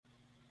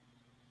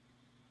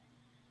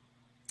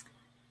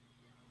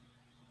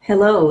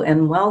Hello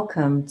and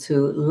welcome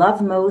to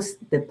Love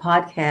Most, the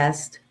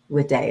podcast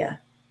with Daya.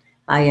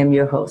 I am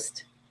your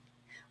host.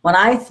 When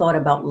I thought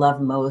about Love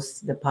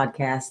Most, the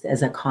podcast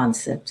as a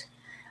concept,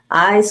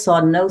 I saw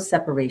no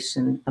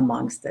separation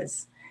amongst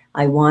us.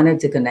 I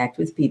wanted to connect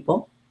with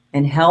people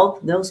and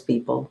help those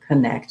people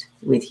connect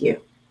with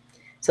you.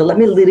 So let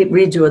me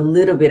read you a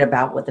little bit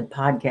about what the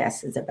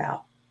podcast is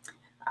about.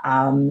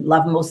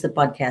 Love Most, the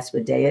podcast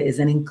with Daya is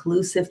an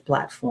inclusive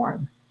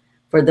platform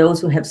for those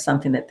who have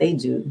something that they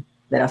do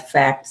that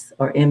affects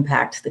or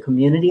impacts the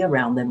community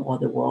around them or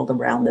the world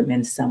around them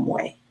in some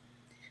way.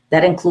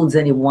 That includes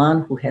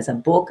anyone who has a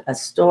book, a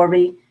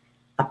story,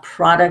 a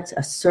product,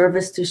 a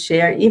service to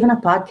share, even a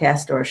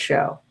podcast or a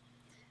show.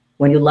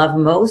 When you love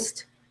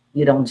most,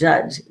 you don't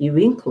judge, you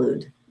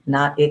include,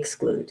 not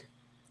exclude.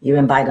 You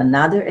invite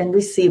another and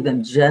receive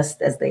them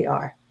just as they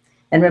are.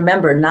 And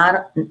remember,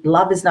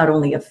 love is not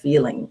only a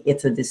feeling,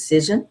 it's a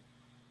decision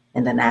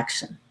and an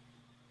action.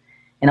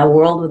 In a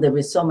world where there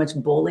is so much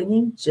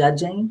bullying,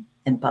 judging,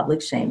 and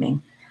public shaming,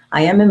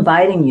 I am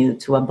inviting you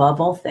to, above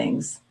all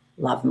things,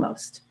 love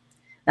most.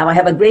 Now, I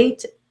have a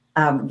great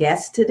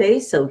guest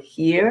today, so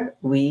here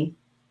we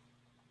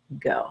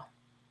go.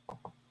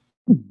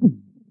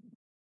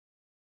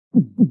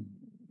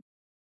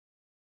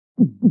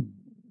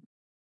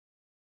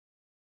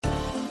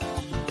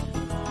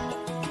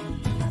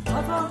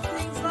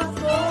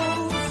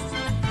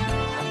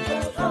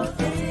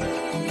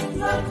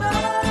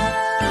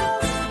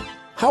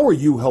 How are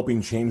you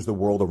helping change the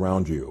world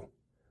around you?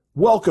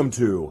 Welcome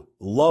to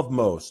Love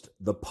Most,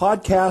 the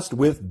podcast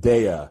with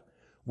Daya,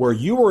 where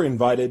you are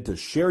invited to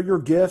share your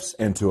gifts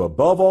and to,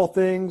 above all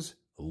things,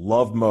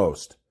 love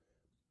most.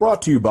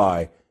 Brought to you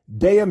by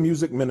Daya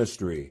Music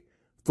Ministry.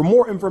 For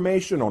more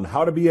information on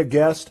how to be a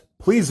guest,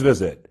 please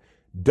visit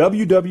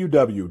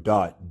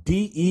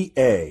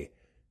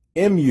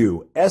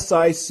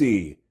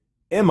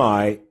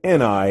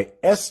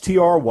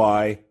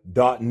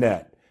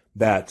www.deamusicministry.net.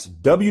 That's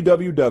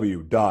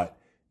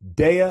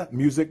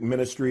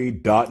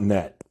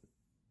www.dayamusicministry.net.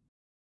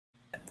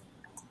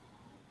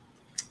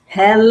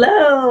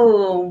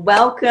 Hello,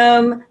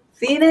 welcome,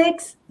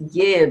 Phoenix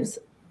Gibbs,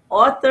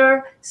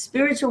 author,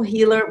 spiritual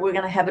healer. We're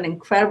going to have an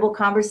incredible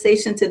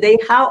conversation today.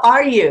 How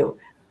are you?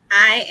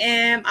 I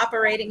am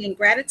operating in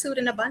gratitude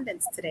and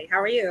abundance today.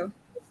 How are you?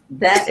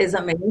 That is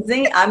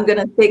amazing. I'm going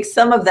to take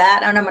some of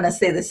that and I'm going to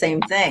say the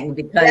same thing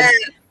because I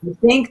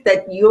think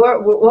that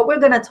what we're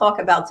going to talk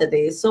about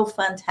today is so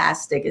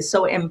fantastic. It's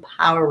so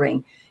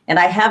empowering. And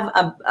I have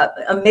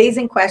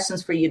amazing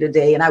questions for you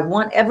today. And I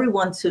want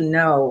everyone to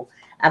know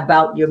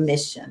about your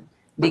mission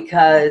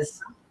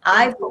because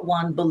I, for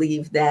one,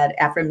 believe that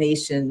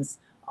affirmations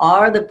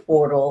are the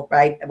portal,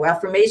 right? Well,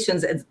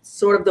 affirmations is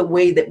sort of the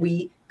way that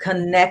we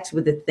connect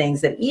with the things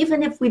that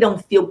even if we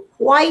don't feel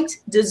quite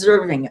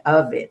deserving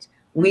of it,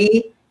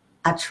 we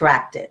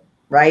attract it,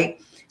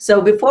 right?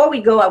 So before we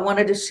go, I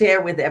wanted to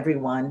share with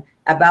everyone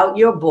about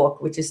your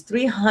book, which is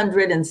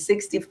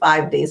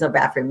 365 Days of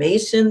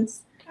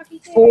Affirmations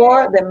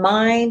for the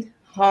mind,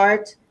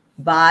 heart,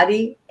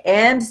 body,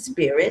 and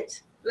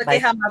spirit. Look at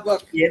how my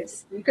book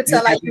is. You could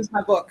tell I use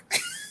my book.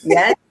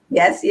 Yes.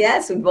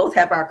 We both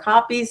have our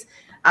copies.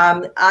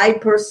 I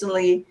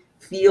personally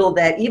feel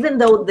that even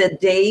though the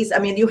days,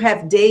 you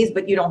have days,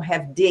 but you don't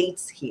have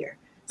dates here.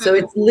 So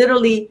it's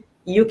literally,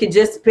 you could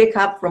just pick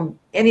up from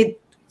any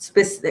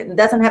specific, it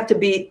doesn't have to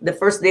be the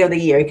first day of the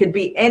year. It could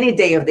be any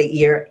day of the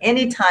year,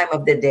 any time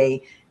of the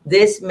day.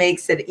 This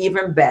makes it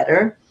even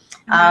better.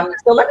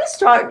 So let me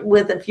start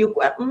with a few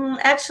questions.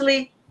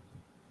 Actually,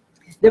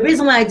 the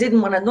reason why I didn't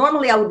want to,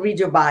 normally I would read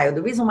your bio.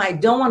 The reason why I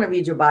don't want to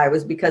read your bio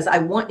is because I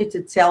want you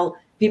to tell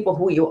people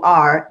who you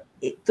are.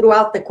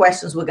 Throughout the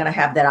questions, we're going to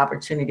have that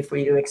opportunity for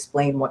you to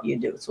explain what you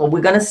do. So we're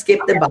going to skip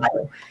the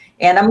bio.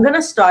 And I'm going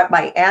to start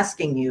by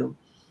asking you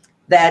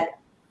that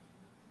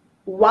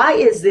why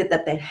is it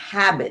that the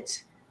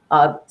habit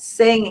of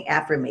saying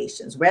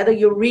affirmations, whether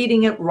you're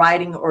reading it,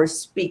 writing, or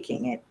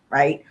speaking it,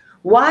 right?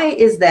 Why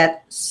is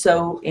that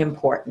so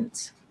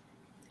important?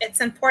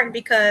 It's important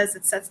because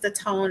it sets the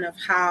tone of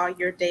how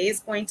your day is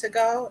going to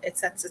go. It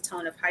sets the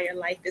tone of how your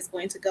life is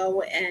going to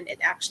go. And it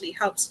actually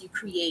helps you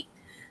create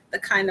the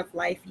kind of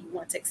life you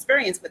want to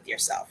experience with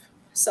yourself.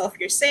 So if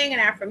you're saying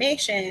an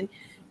affirmation,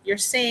 you're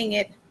saying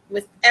it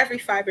with every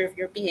fiber of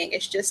your being.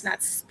 It's just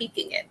not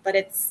speaking it, but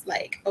it's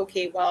like,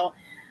 okay, well,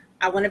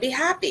 I want to be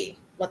happy.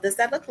 What does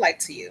that look like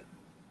to you?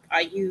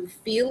 Are you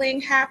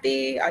feeling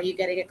happy? Are you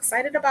getting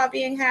excited about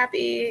being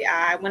happy?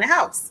 I want a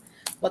house.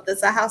 What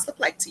does that house look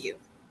like to you?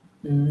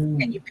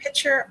 Can you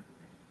picture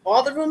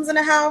all the rooms in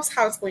a house,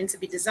 how it's going to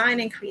be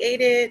designed and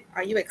created?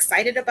 Are you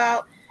excited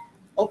about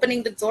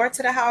opening the door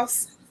to the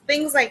house?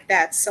 Things like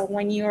that. So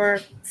when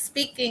you're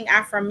speaking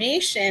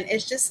affirmation,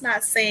 it's just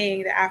not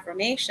saying the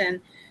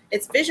affirmation.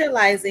 It's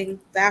visualizing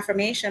the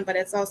affirmation, but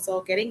it's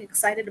also getting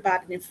excited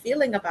about it and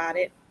feeling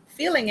it.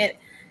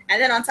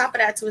 And then on top of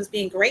that too is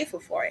being grateful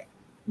for it.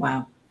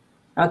 Wow.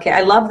 Okay.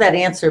 I love that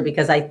answer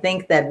because I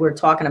think that we're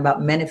talking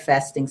about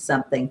manifesting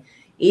something,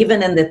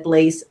 even in the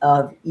place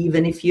of,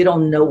 even if you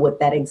don't know what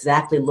that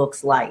exactly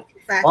looks like.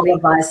 Exactly. All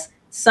of us,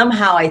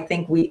 somehow, I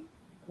think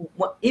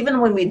even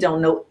when we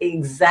don't know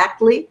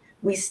exactly,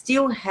 we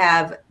still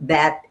have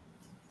that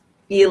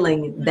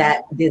feeling,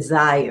 that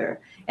desire.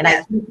 And I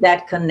Yes. think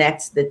that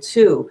connects the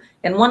two.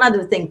 And one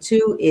other thing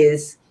too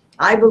is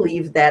I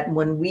believe that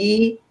when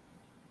we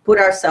put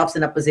ourselves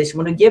in a position,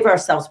 when we give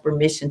ourselves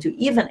permission to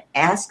even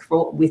ask for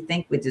what we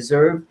think we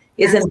deserve,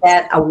 isn't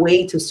that a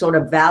way to sort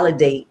of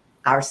validate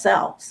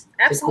ourselves?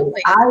 To say,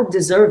 Absolutely. I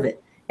deserve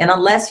it. And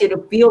unless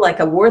you feel like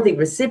a worthy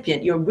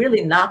recipient, you're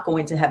really not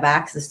going to have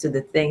access to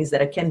the things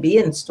that can be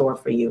in store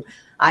for you.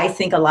 I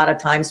think a lot of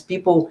times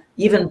people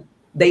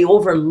they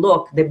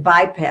overlook, they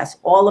bypass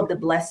all of the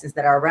blessings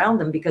that are around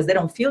them because they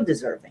don't feel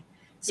deserving.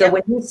 So Yep.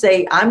 when you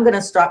say, I'm going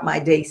to start my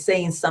day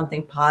saying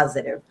something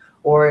positive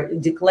or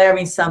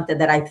declaring something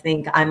that I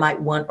think I might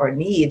want or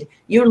need,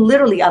 you're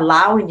literally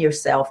allowing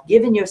yourself,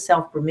 giving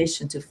yourself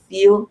permission to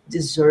feel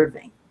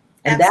deserving.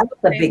 And that's a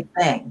Absolutely. big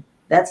thing.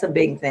 That's a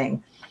big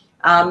thing.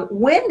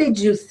 When did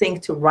you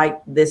think to write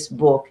this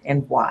book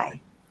and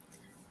why?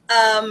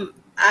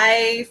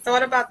 I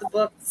thought about the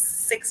book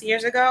 6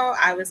 years ago.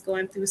 I was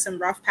going through some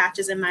rough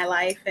patches in my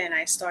life, and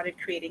I started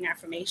creating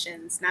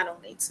affirmations not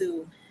only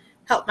to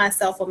help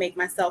myself or make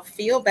myself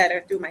feel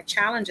better through my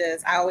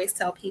challenges. I always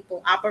tell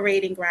people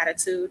operate in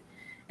gratitude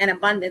and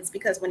abundance,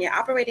 because when you're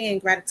operating in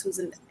gratitude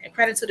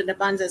and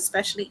abundance,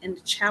 especially in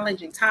the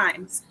challenging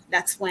times,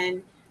 that's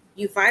when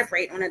you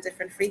vibrate on a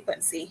different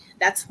frequency.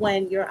 That's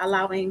when you're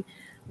allowing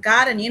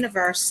God and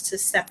universe to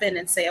step in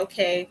and say,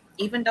 okay,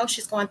 even though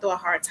she's going through a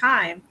hard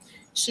time,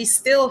 she's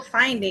still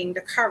finding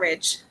the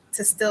courage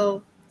to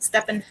still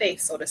step in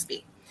faith, so to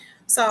speak.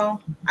 So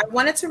I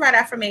wanted to write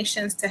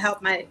affirmations to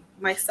help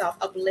myself,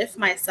 uplift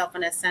myself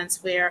in a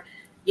sense where,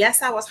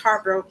 yes, I was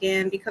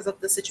heartbroken because of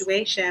the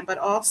situation, but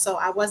also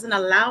I wasn't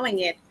allowing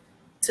it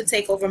to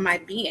take over my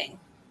being.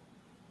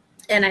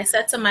 And I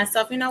said to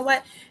myself, you know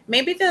what?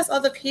 Maybe there's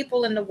other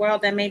people in the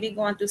world that may be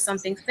going through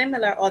something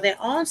similar or their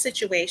own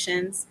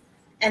situations,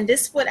 and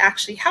this would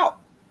actually help.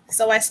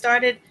 So I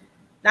started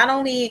not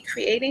only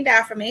creating the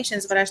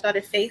affirmations, but I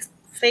started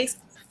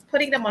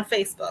putting them on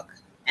Facebook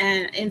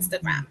and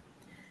Instagram,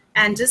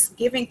 and just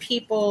giving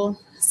people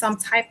some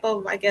type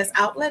of, I guess,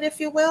 outlet, if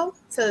you will,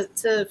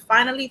 to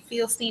finally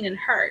feel seen and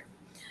heard.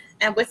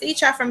 And with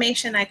each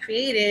affirmation I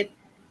created,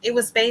 it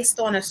was based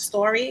on a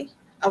story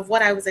of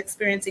what I was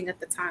experiencing at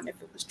the time. If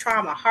it was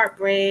trauma,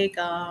 heartbreak,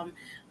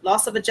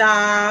 loss of a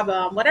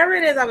job, whatever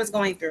it is I was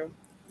going through,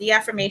 the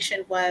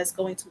affirmation was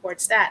going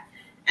towards that.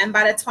 And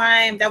by the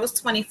time that was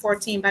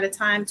 2014, by the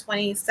time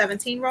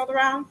 2017 rolled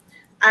around,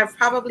 I've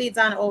probably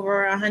done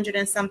over 100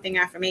 and something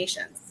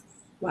affirmations.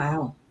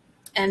 Wow.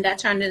 And that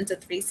turned into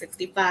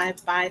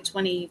 365 by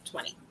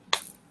 2020.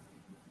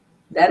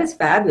 That is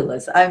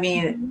fabulous. I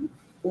mean,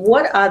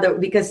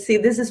 because see,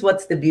 this is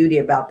what's the beauty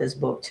about this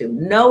book too.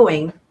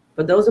 Knowing,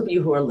 for those of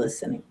you who are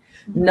listening,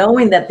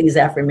 knowing that these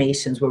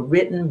affirmations were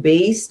written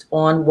based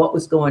on what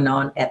was going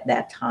on at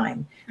that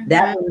time.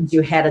 That means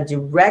you had a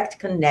direct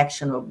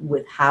connection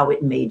with how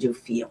it made you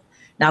feel.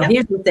 Now,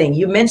 here's the thing.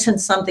 You mentioned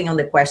something on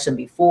the question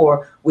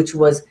before, which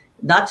was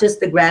not just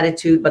the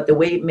gratitude, but the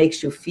way it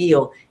makes you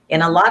feel.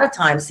 And a lot of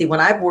times, see,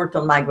 when I've worked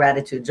on my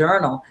gratitude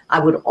journal, I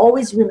would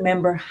always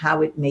remember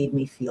how it made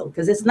me feel.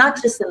 Because it's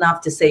not just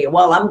enough to say,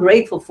 well, I'm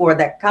grateful for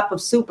that cup of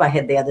soup I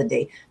had the other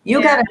day.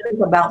 You got to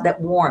think about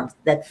that warmth,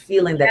 that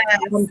feeling, that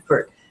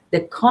comfort,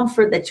 the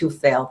comfort that you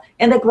felt,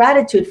 and the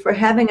gratitude for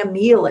having a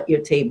meal at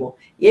your table.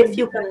 If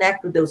you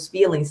connect with those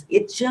feelings,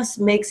 it just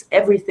makes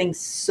everything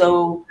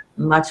so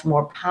much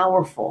more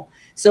powerful.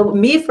 So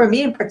for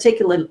me in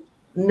particular,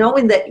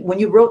 knowing that when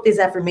you wrote these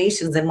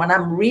affirmations and when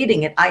I'm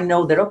reading it, I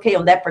know that, okay,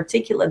 on that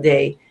particular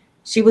day,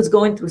 she was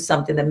going through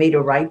something that made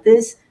her write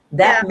this.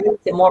 That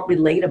makes it more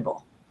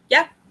relatable.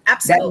 Yeah,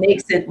 absolutely. That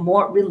makes it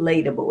more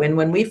relatable. And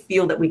when we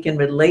feel that we can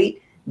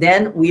relate,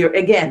 then we are,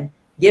 again,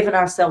 giving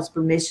ourselves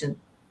permission,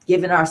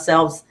 giving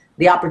ourselves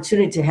the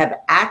opportunity to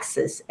have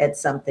access at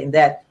something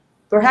that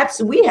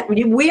perhaps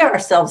we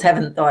ourselves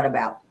haven't thought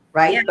about,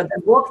 right? Yeah. But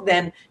the book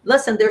then,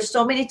 listen, there's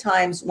so many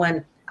times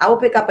when I will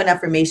pick up an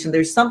affirmation.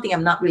 There's something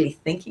I'm not really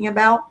thinking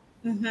about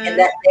in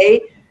that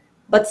day,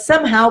 but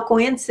somehow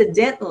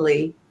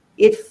coincidentally,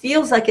 it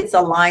feels like it's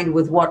aligned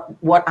with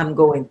what I'm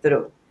going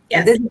through. Yes.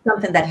 And this is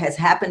something that has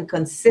happened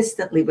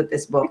consistently with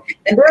this book.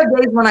 And there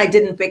are days when I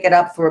didn't pick it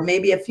up for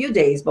maybe a few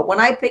days, but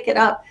when I pick it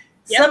up,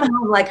 somehow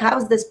I'm like, how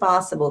is this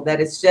possible? That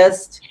it's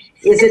just,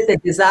 is it the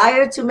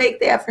desire to make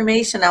the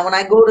affirmation? Now, when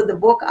I go to the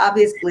book,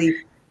 obviously,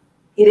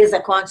 it is a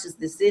conscious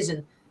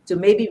decision to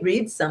maybe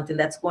read something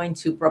that's going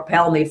to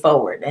propel me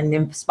forward and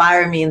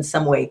inspire me in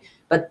some way.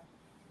 But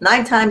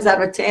 9 times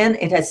out of 10,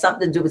 it has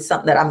something to do with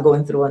something that I'm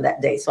going through on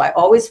that day. So I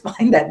always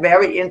find that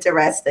very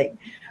interesting.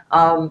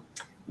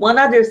 One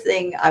other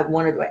thing I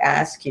wanted to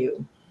ask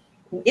you,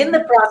 in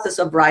the process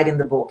of writing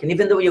the book, and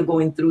even though you're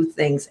going through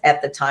things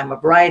at the time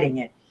of writing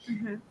it,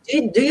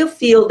 do you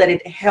feel that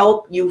it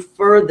helped you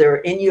further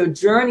in your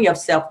journey of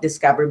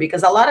self-discovery?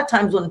 Because a lot of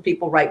times when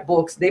people write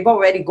books, they've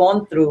already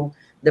gone through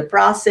the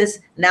process.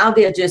 Now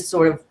they're just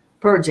sort of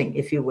purging,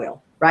 if you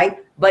will. right?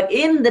 But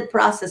in the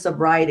process of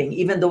writing,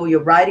 even though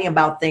you're writing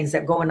about things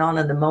that are going on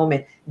in the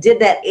moment, did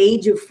that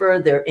aid you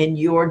further in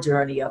your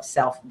journey of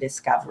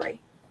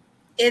self-discovery?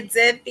 It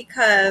did,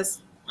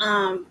 because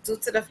due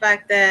to the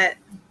fact that,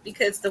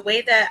 because the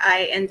way that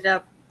I ended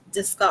up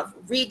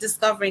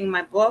rediscovering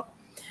my book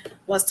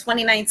was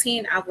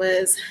 2019. I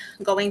was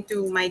going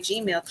through my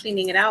Gmail,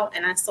 cleaning it out,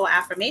 and I saw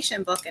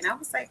affirmation book, and I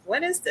was like,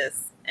 what is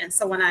this? And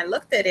so when I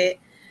looked at it,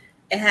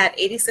 it had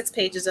 86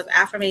 pages of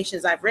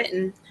affirmations I've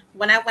written.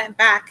 When I went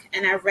back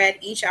and I read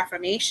each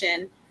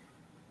affirmation,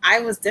 I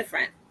was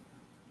different.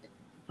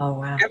 Oh,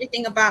 wow.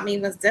 Everything about me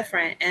was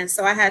different. And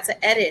so I had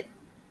to edit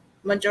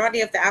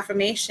majority of the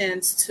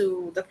affirmations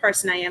to the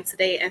person I am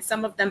today. And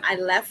some of them I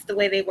left the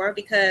way they were,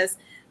 because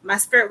my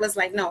spirit was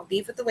like, no,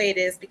 leave it the way it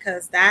is,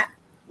 because that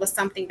was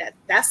something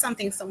that's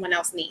something someone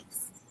else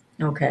needs.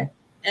 Okay.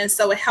 And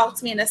so it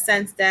helped me in a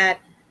sense that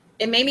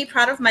it made me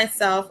proud of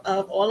myself,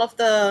 of all of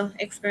the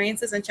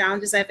experiences and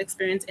challenges I've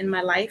experienced in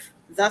my life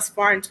thus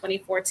far in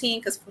 2014,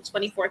 because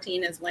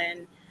 2014 is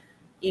when,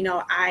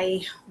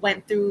 I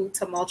went through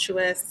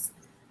tumultuous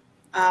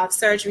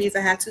surgeries.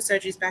 I had 2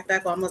 surgeries back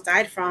that I almost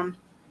died from.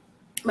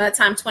 By the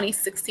time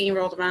 2016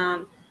 rolled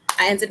around,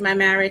 I ended my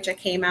marriage. I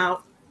came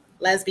out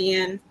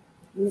lesbian,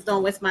 moved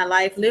on with my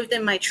life, lived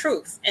in my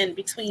truth. And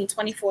between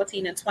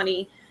 2014 and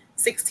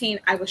 2016,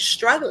 I was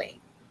struggling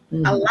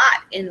a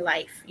lot in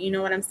life. You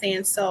know what I'm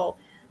saying? So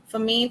for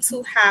me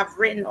to have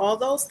written all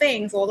those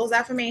things, all those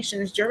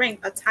affirmations during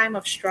a time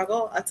of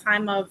struggle, a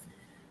time of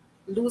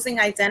losing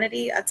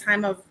identity, a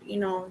time of,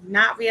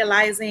 not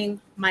realizing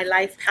my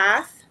life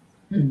path,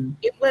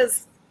 it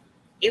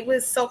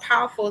was so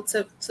powerful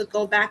to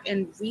go back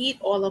and read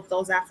all of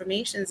those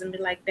affirmations and be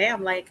like,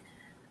 damn, like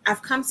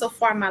I've come so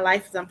far in my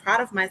life, and I'm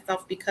proud of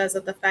myself because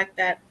of the fact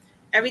that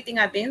everything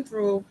I've been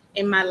through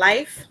in my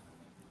life,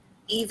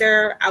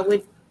 either I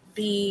would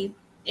be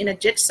in a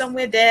ditch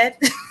somewhere dead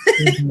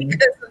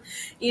because,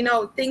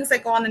 things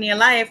that go on in your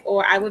life,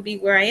 or I would be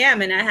where I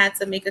am. And I had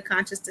to make a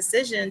conscious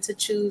decision to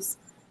choose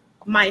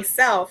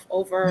myself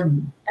over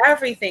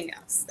everything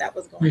else that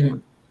was going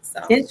on.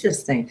 So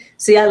interesting.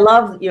 See, I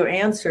love your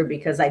answer,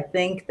 because I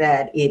think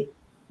that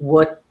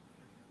what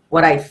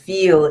I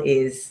feel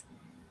is,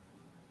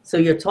 so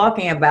you're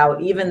talking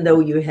about, even though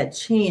you had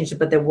changed,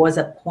 but there was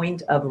a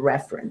point of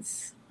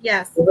reference.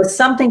 Yes. There was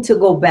something to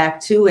go back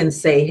to and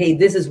say, hey,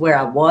 this is where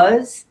I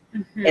was.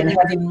 And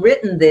having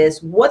written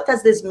this, what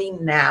does this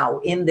mean now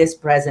in this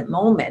present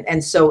moment?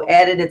 And so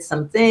edited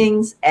some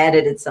things,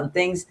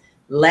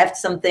 left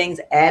some things,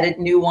 added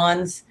new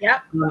ones.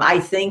 Yep. I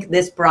think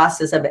this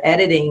process of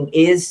editing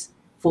is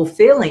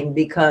fulfilling,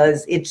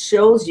 because it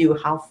shows you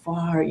how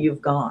far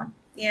you've gone.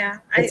 Yeah.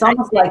 It's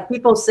almost like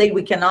people say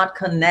we cannot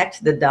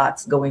connect the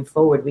dots going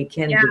forward. We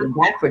can do it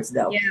backwards,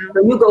 though. Yeah.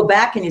 So you go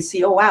back and you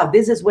see, oh, wow,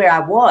 this is where I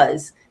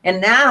was. And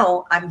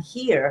now I'm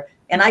here.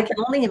 And I can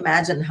only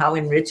imagine how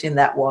enriching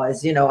that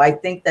was. I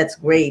think that's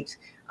great.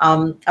 I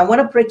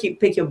want to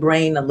pick your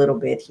brain a little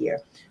bit here.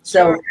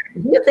 So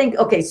do you think,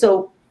 okay,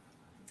 so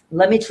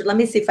let me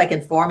see if I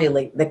can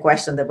formulate the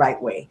question the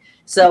right way.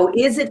 So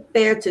is it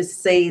fair to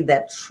say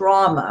that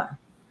trauma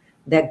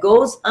that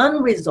goes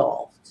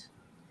unresolved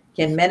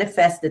can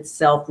manifest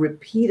itself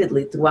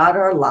repeatedly throughout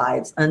our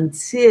lives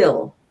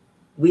until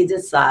we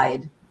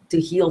decide to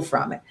heal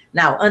from it?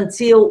 Now,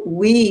 until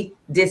we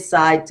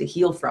decide to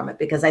heal from it,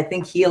 because I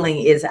think healing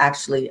is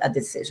actually a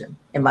decision,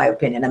 in my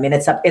opinion. I mean,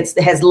 it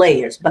has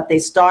layers, but they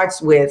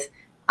starts with,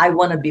 I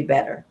want to be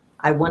better.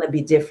 I want to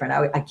be different.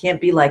 I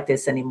can't be like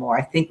this anymore.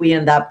 I think we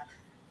end up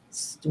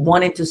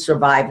wanting to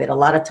survive it. A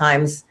lot of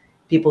times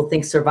people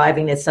think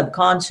surviving is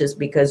subconscious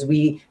because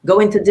we go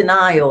into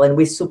denial and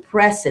we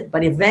suppress it.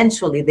 But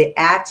eventually the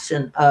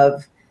action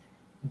of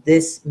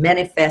this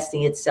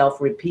manifesting itself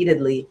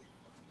repeatedly,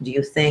 do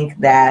you think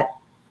that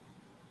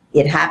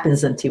it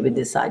happens until we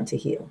decide to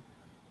heal?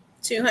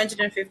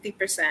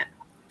 250%.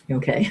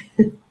 Okay.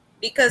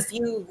 Because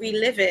you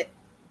relive it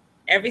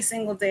every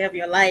single day of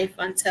your life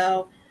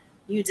until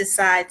you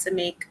decide to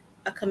make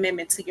a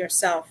commitment to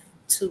yourself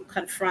to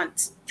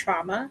confront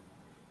trauma,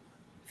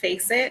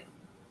 face it,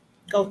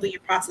 go through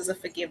your process of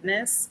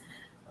forgiveness.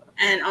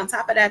 And on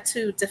top of that,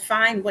 too,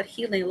 define what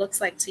healing looks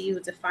like to you,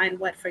 define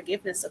what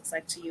forgiveness looks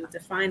like to you,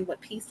 define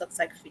what peace looks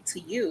like to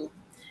you.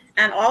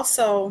 And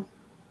also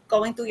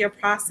going through your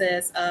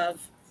process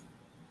of,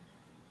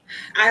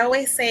 I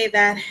always say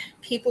that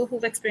people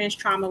who've experienced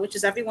trauma, which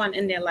is everyone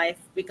in their life,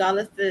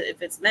 regardless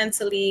if it's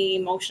mentally,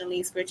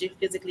 emotionally, spiritually,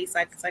 physically,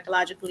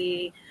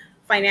 psychologically,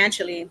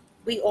 financially,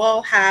 we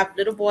all have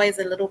little boys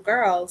and little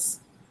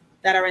girls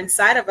that are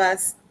inside of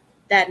us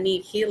that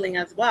need healing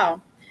as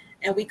well.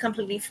 And we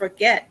completely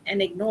forget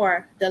and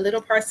ignore the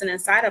little person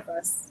inside of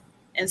us.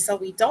 And so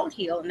we don't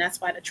heal. And that's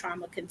why the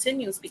trauma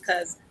continues,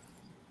 because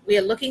we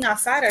are looking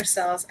outside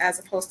ourselves as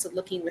opposed to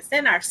looking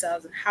within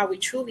ourselves and how we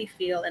truly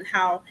feel, and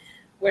how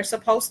we're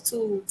supposed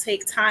to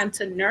take time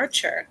to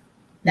nurture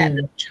that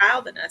little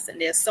child in us. And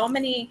there's so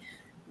many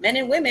men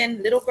and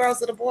women, little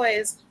girls, little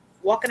boys,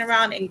 walking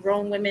around in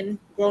grown men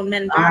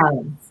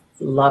bodies.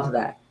 Love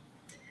that.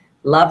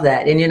 Love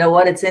that. And you know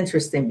what? It's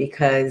interesting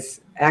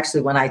because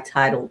actually, when I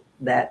titled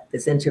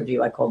this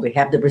interview, I called "We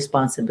Have the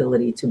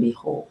Responsibility to Be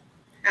Whole."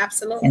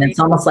 Absolutely. And it's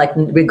almost like,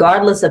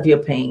 regardless of your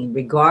pain,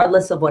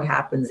 regardless of what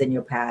happens in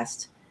your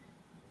past,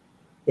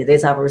 it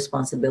is our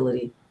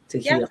responsibility to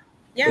heal.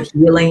 Yeah. The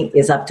healing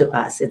is up to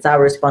us. It's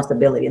our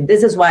responsibility. And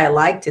this is why I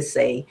like to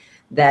say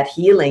that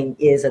healing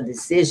is a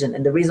decision.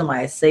 And the reason why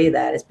I say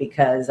that is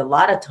because a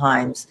lot of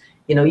times,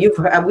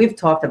 we've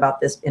talked about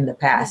this in the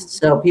past.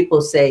 So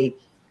people say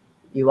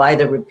you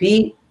either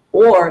repeat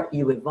or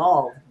you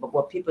evolve. But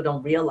what people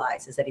don't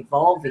realize is that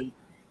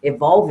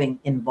evolving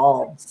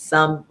involves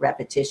some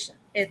repetition.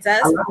 It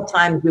does. A lot of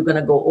times you're going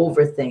to go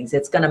over things.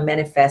 It's going to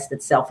manifest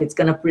itself. It's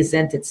going to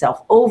present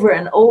itself over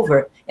and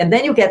over. And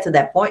then you get to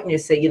that point and you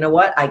say, you know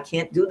what? I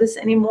can't do this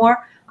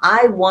anymore.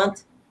 I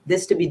want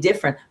this to be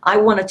different. I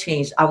want to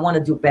change. I want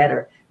to do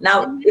better.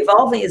 Now,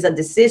 evolving is a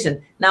decision.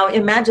 Now,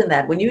 imagine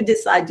that when you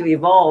decide to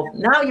evolve,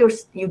 now you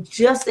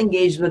just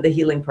engaged with the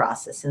healing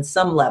process in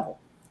some level.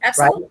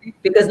 Absolutely. Right?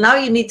 Because now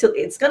you need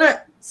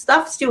to,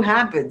 stuff still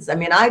happens. I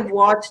mean, I've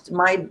watched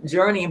my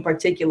journey in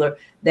particular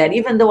that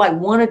even though I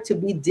wanted to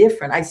be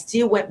different, I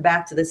still went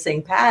back to the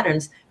same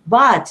patterns.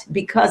 But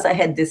because I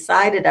had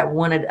decided I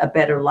wanted a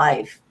better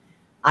life,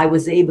 I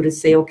was able to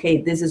say, okay,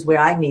 this is where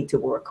I need to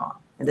work on.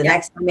 And the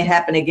next time it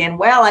happened again,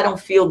 well, I don't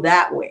feel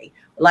that way.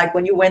 Like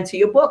when you went to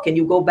your book and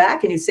you go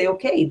back and you say,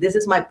 okay, this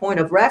is my point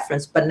of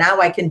reference, but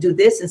now I can do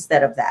this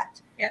instead of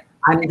that.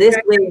 I'm this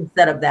way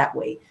instead of that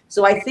way.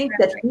 So I think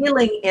that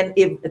healing and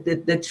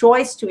the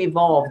choice to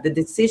evolve, the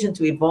decision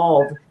to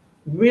evolve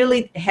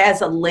really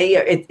has a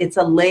layer. It's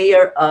a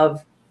layer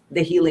of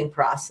the healing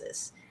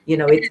process.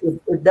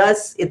 It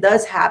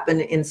does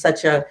happen in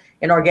such an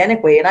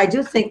organic way. And I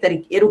do think that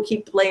it'll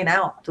keep playing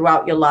out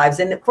throughout your lives.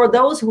 And for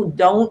those who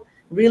don't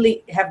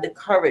really have the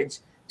courage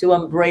to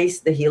embrace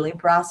the healing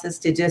process,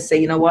 to just say,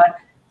 you know what,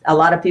 a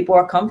lot of people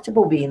are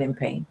comfortable being in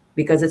pain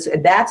because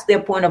that's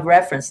their point of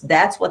reference.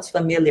 That's what's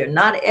familiar.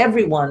 Not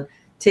everyone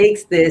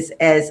takes this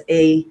as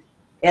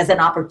an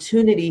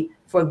opportunity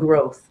for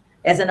growth,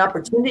 as an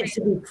opportunity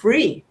to be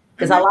free.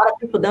 Because a lot of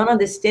people don't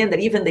understand that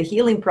even the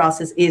healing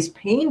process is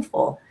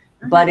painful,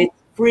 but it's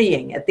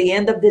freeing. At the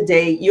end of the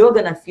day, you're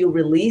going to feel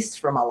released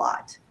from a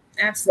lot.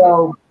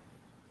 Absolutely.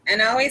 And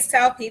I always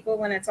tell people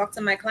when I talk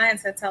to my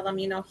clients, I tell them,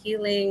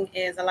 healing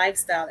is a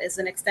lifestyle, it's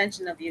an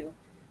extension of you.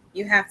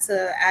 You have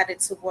to add it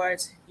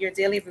towards your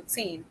daily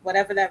routine,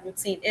 whatever that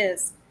routine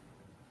is.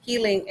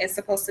 Healing is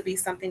supposed to be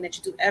something that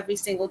you do every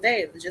single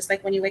day. Just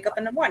like when you wake up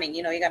in the morning,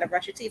 you got to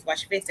brush your teeth,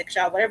 wash your face, take a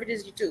shower, whatever it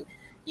is you do.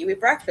 You eat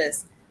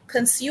breakfast.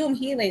 Consume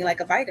healing like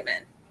a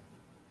vitamin.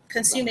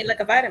 Consume it like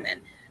a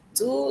vitamin.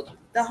 Do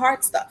the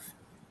hard stuff.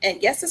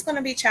 And yes, it's going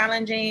to be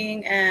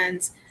challenging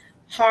and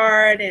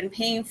hard and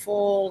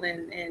painful,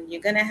 and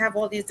you're going to have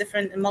all these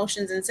different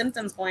emotions and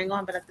symptoms going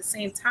on. But at the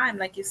same time,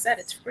 like you said,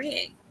 it's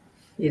freeing.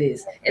 It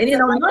is. And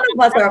none of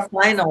us are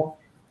final.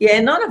 Yeah,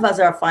 and none of us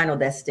are a final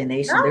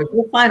destination. No. There's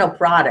no final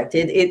product.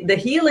 The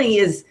healing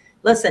is,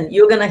 listen,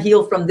 you're going to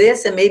heal from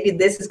this, and maybe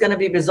this is going to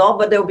be resolved,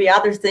 but there'll be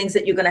other things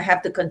that you're going to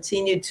have to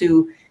continue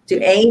to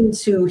aim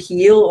to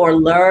heal or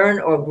learn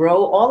or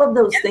grow. All of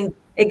those things.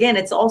 Again,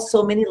 it's all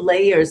so many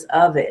layers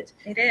of it.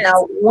 It is.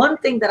 Now, one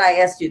thing that I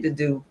asked you to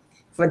do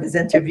for this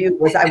interview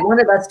was I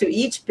wanted us to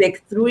each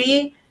pick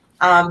 3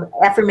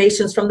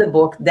 affirmations from the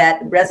book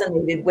that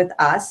resonated with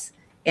us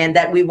and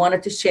that we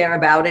wanted to share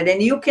about it.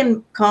 And you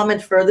can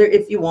comment further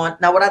if you want.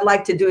 Now, what I'd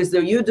like to do is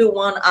you do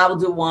one, I'll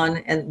do one,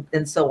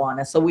 and so on.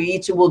 And so we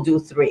each will do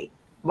 3.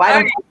 Why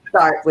don't you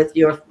start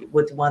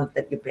with one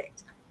that you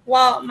picked?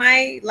 Well,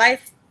 my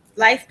life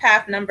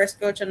path number,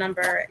 spiritual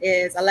number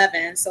is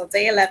 11. So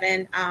day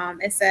 11,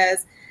 it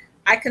says,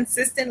 I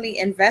consistently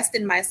invest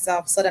in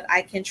myself so that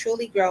I can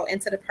truly grow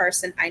into the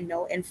person I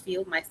know and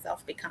feel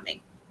myself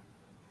becoming.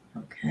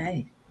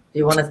 Okay. Do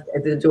you want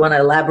to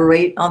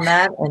elaborate on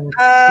that? And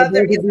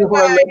the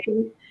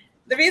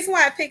reason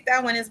why I picked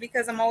that one is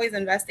because I'm always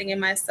investing in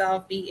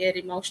myself, be it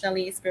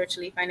emotionally,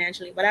 spiritually,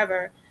 financially,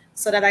 whatever,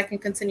 so that I can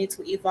continue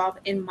to evolve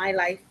in my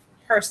life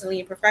personally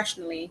and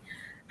professionally.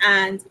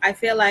 And I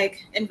feel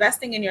like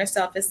investing in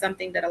yourself is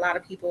something that a lot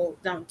of people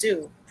don't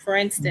do. For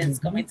instance,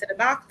 going to the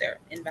doctor,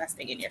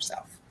 investing in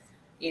yourself,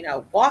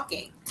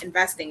 walking,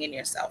 investing in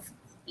yourself,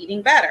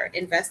 eating better,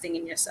 investing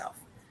in yourself.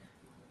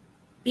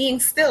 Being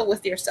still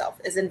with yourself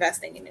is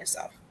investing in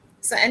yourself.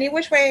 So any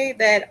which way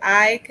that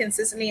I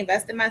consistently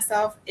invest in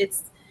myself,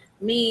 it's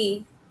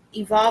me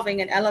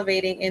evolving and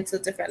elevating into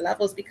different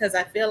levels, because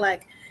I feel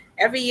like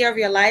every year of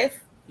your life,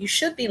 you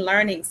should be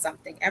learning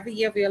something. Every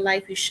year of your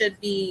life, you should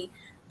be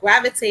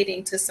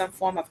gravitating to some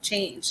form of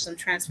change, some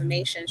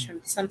transformation,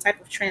 some type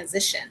of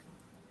transition.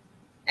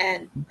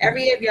 And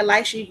every year of your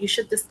life, you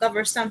should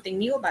discover something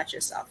new about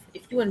yourself.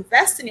 If you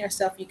invest in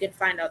yourself, you can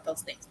find out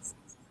those things.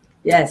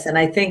 Yes, and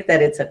I think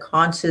that it's a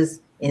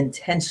conscious,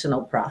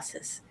 intentional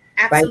process.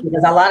 Absolutely. Right?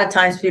 Because a lot of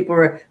times people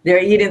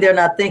they're eating, they're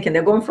not thinking.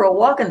 They're going for a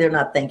walk and they're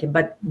not thinking.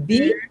 But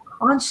be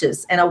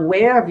conscious and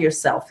aware of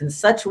yourself in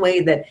such a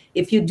way that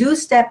if you do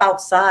step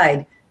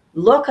outside,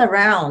 look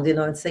around,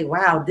 and say,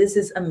 wow, this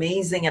is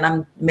amazing. And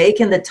I'm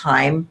making the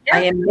time. Yeah.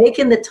 I am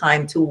making the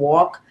time to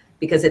walk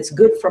because it's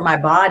good for my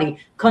body.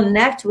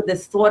 Connect with the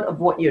thought of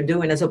what you're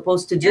doing as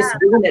opposed to just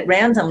doing it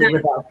randomly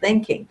without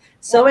thinking.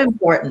 So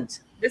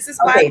important. This is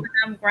why when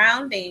I'm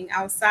grounding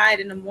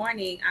outside in the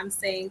morning, I'm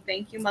saying,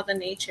 thank you, Mother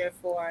Nature,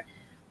 for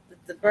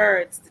the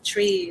birds, the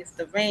trees,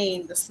 the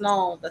rain, the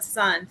snow, the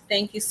sun.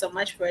 Thank you so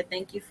much for it.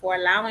 Thank you for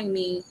allowing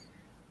me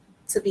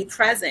to be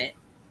present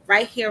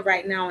right here,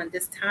 right now, in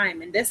this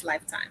time, in this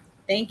lifetime.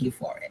 Thank you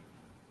for it.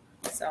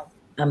 So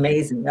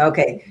amazing.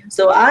 Okay.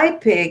 So I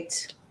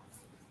picked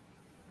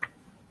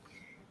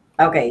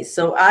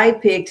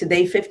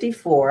day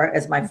 54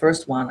 as my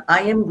first one.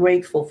 I am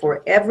grateful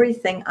for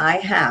everything I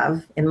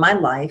have in my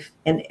life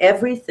and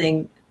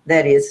everything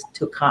that is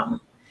to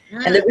come.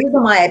 And the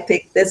reason why I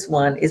picked this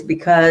one is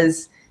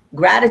because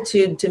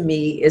gratitude to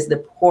me is the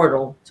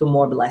portal to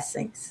more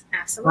blessings.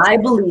 Absolutely. I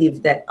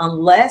believe that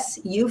unless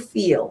you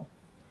feel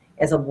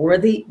as a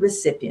worthy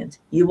recipient,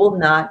 you will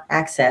not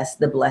access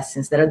the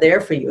blessings that are there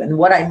for you. And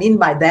what I mean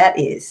by that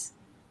is,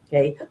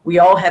 okay, we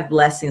all have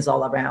blessings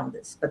all around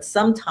us, but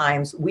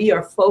sometimes we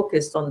are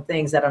focused on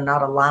things that are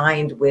not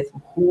aligned with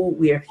who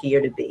we are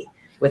here to be,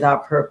 with our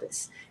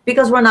purpose,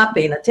 because we're not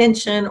paying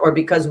attention or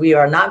because we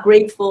are not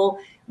grateful.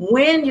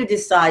 When you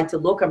decide to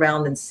look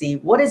around and see,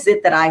 what is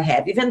it that I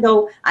have? Even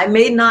though I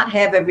may not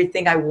have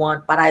everything I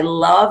want, but I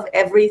love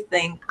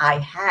everything I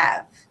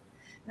have.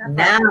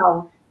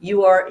 Now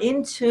you are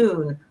in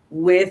tune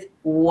with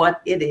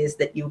what it is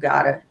that you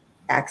got to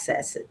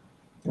access it.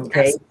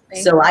 Okay.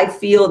 So I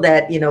feel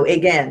that,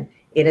 again,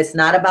 it is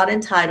not about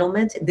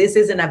entitlement. This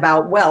isn't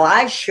about, well,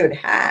 I should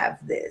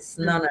have this.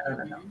 No.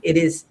 It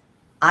is,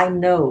 I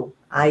know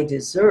I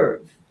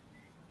deserve.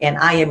 And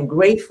I am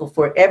grateful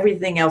for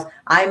everything else.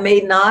 I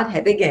may not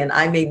have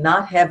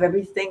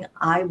everything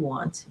I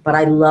want, but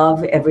I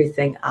love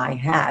everything I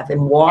have. And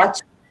watch,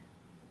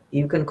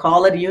 you can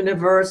call it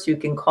universe, you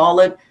can call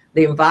it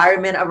the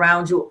environment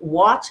around you.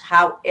 Watch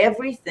how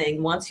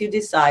everything, once you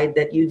decide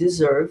that you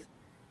deserve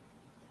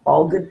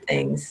all good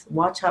things,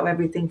 watch how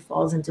everything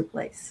falls into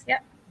place.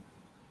 Yep.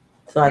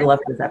 So I love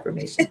this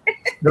affirmation.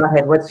 Go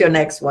ahead. What's your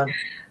next one?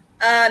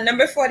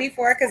 Number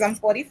 44, because I'm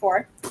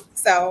 44.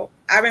 So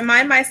I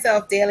remind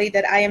myself daily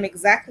that I am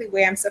exactly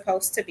where I'm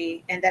supposed to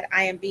be and that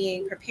I am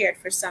being prepared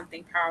for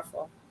something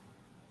powerful.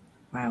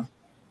 Wow.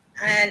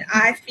 And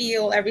I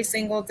feel every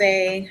single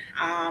day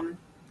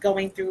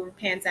going through a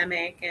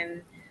pandemic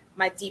and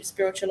my deep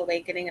spiritual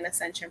awakening and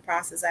ascension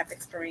process I've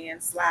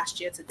experienced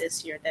last year to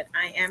this year that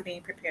I am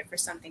being prepared for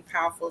something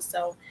powerful.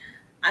 So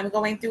I'm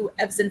going through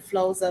ebbs and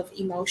flows of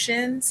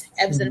emotions,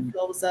 ebbs and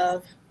flows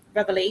of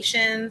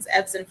revelations,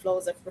 ebbs and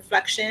flows of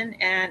reflection,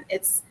 and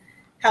it's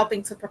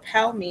helping to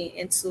propel me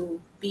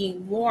into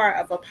being more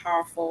of a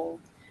powerful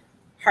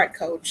heart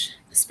coach,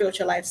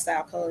 spiritual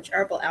lifestyle coach,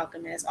 herbal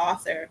alchemist,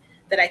 author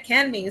that I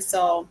can be.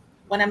 So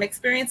when I'm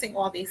experiencing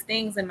all these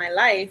things in my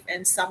life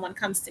and someone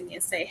comes to me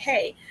and say,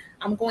 hey,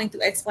 I'm going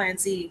through X, Y, and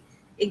Z,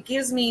 it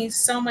gives me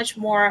so much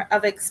more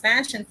of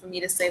expansion for me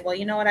to say, well,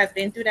 you know what, I've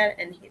been through that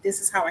and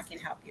this is how I can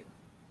help you.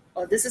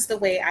 Or this is the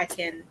way I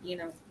can,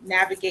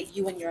 navigate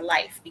you in your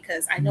life,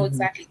 because I know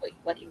exactly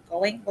where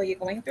you're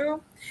going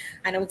through.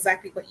 I know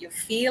exactly what you're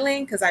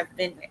feeling because I've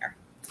been there.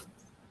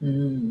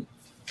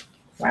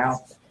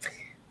 Wow.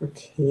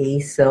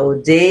 Okay. So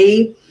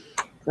day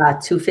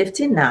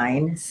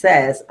 259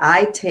 says,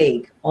 I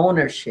take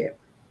ownership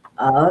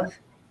of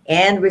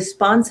and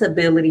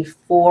responsibility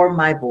for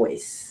my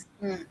voice.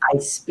 I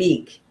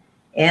speak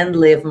and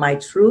live my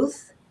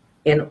truth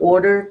in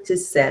order to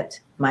set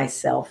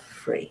myself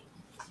free.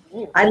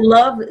 I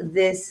love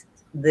this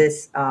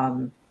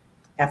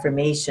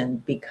affirmation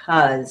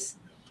because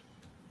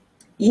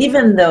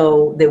even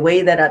though the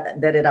way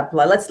that it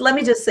applies, let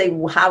me just say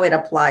how it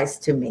applies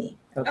to me,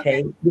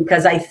 okay?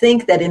 Because I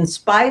think that in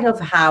spite of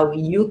how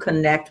you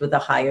connect with the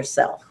higher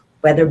self,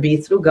 whether it be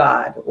through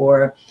God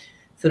or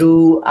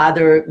through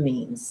other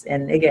means,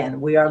 and again,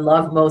 we are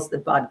Love Most the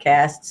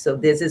podcast, so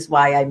this is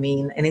why I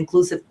mean an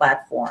inclusive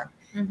platform.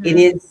 It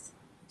is,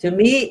 to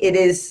me, it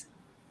is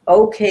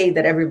okay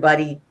that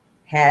everybody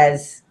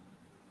has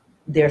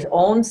their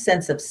own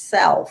sense of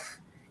self,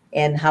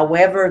 and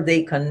however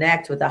they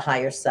connect with a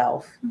higher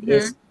self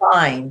is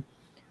fine.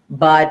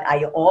 But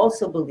I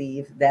also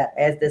believe that,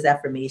 as this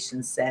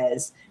affirmation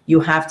says, you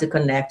have to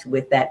connect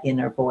with that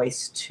inner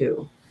voice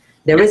too.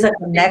 There is a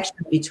connection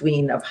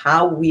between of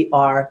how we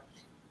are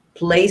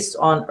placed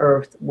on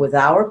earth with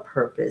our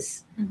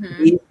purpose,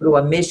 be it through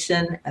a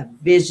mission, a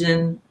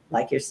vision,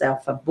 like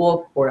yourself, a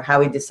book, or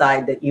how we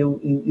decide that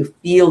you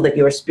feel that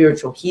you're a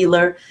spiritual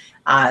healer,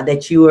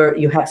 that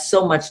you have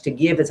so much to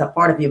give as a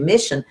part of your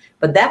mission,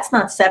 but that's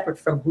not separate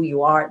from who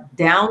you are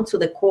down to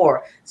the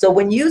core. So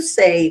when you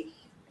say,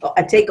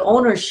 I take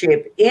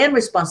ownership and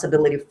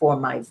responsibility for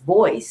my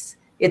voice,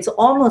 it's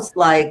almost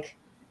like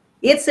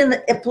it's in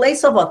a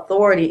place of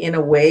authority in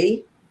a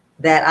way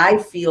that I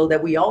feel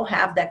that we all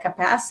have that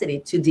capacity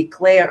to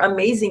declare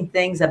amazing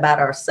things about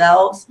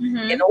ourselves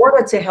in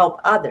order to help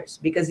others.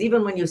 Because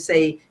even when you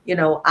say,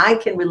 I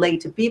can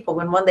relate to people,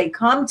 when they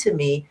come to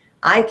me,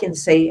 I can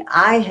say,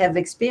 I have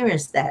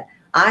experienced that.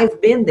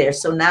 I've been there.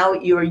 So now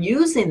you're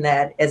using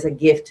that as a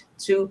gift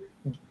to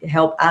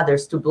help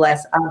others, to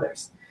bless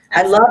others.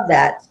 I love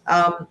that.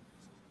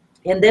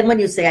 And then when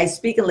you say, I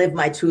speak and live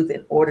my truth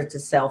in order to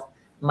self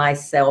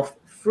myself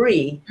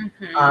free,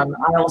 I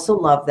also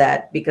love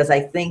that, because I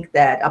think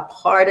that a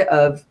part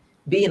of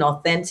being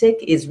authentic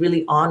is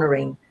really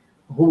honoring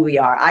who we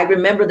are. I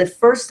remember the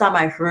first time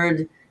I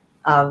heard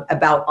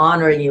about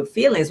honoring your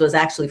feelings was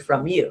actually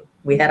from you.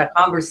 We had a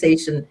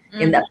conversation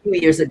in that few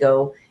years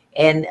ago,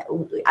 and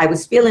I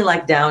was feeling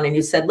like down, and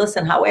you said,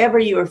 listen, however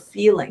you're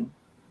feeling,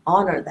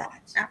 honor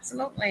that.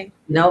 Absolutely.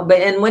 No,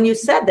 but and when you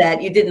said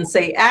that, you didn't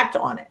say act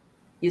on it.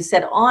 You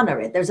said honor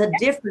it. There's a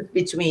difference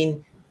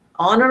between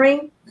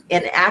honoring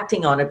and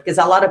acting on it, because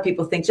a lot of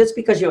people think just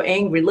because you're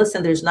angry,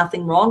 listen, there's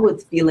nothing wrong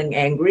with feeling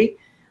angry.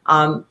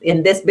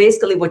 And this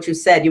basically what you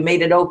said, you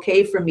made it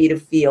okay for me to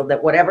feel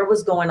that whatever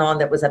was going on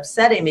that was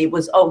upsetting me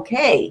was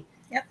okay.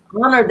 Yep.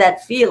 Honor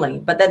that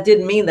feeling. But that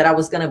didn't mean that I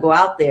was going to go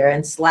out there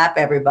and slap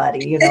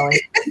everybody, you know,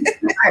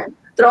 and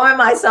throwing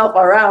myself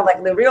around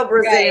like the real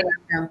Brazilian.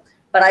 Right.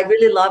 But I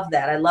really love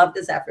that. I love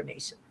this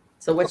affirmation.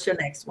 So what's your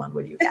next one?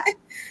 What do you got?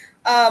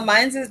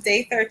 Mine's is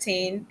day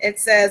 13. It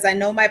says, I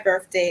know my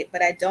birth date,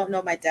 but I don't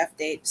know my death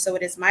date. So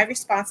it is my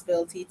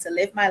responsibility to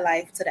live my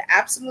life to the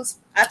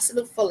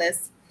absolute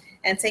fullest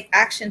and take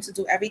action to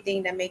do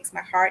everything that makes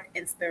my heart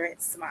and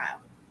spirit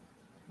smile.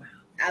 Wow.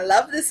 I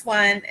love this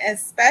one,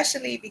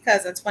 especially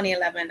because in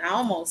 2011, I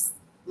almost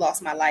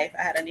lost my life.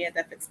 I had a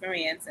near-death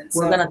experience. And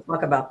we're going to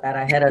talk about that.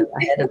 I had it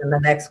in the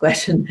next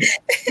question.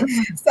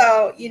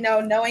 So, you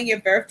know, knowing your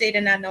birth date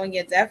and not knowing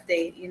your death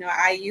date, you know,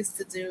 I used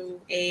to do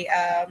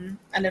an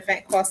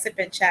event called Sip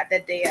and Chat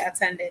that day I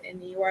attended in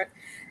New York.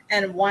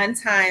 And one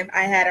time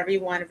I had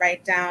everyone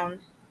write down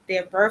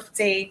their birth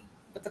date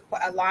with a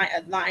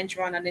line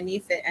drawn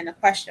underneath it and a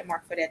question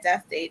mark for their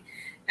death date.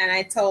 And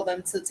I told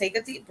them to take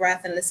a deep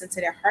breath and listen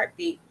to their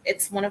heartbeat.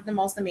 It's one of the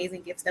most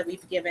amazing gifts that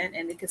we've given,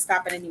 and it can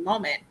stop at any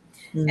moment.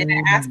 And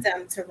I asked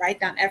them to write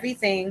down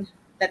everything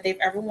that they've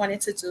ever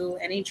wanted to do,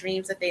 any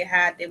dreams that they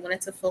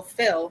wanted to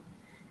fulfill,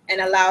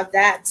 and allow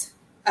that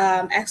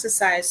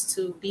exercise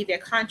to be their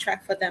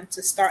contract for them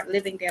to start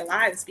living their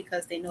lives,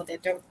 because they know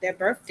their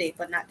birth date,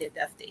 but not their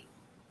death date.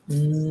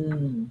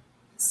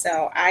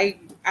 So I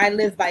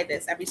live by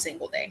this every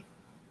single day.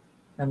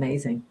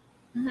 Amazing.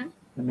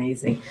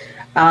 Amazing.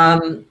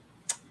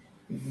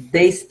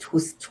 Day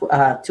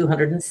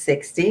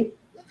 260.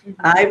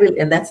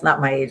 And that's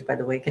not my age, by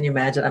the way. Can you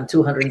imagine? I'm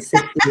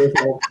 260 years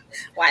old.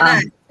 Why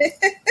not?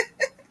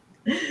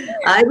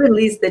 I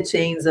release the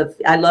chains of,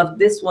 I love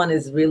this one,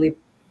 is really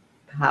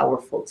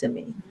powerful to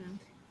me.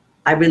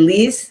 I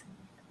release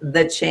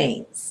the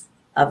chains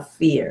of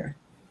fear,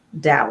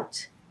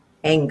 doubt,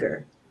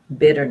 anger,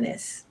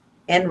 bitterness,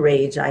 and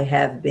rage I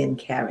have been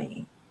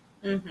carrying.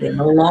 They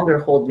no longer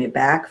hold me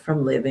back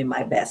from living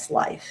my best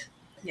life.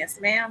 Yes,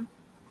 ma'am.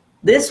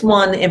 This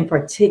one in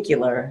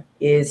particular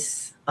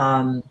is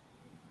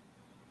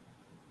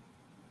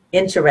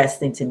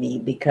interesting to me,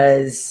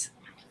 because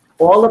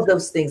all of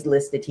those things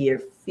listed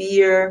here,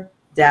 fear,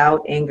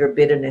 doubt, anger,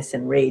 bitterness,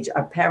 and rage,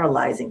 are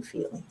paralyzing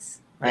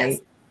feelings, right?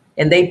 Yes.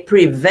 And they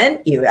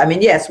prevent you. I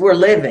mean, yes, we're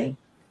living,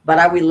 but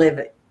are we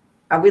living?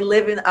 Are we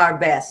living our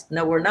best?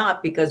 No, we're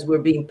not, because we're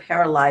being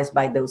paralyzed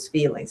by those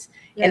feelings.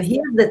 Yes. And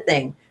here's the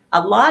thing,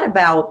 a lot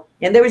about,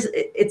 and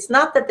it's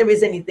not that there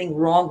is anything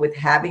wrong with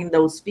having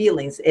those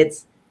feelings.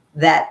 It's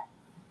that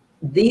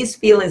these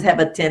feelings have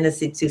a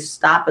tendency to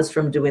stop us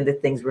from doing the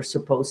things we're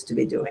supposed to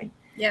be doing.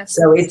 Yes.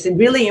 So it's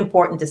really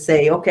important to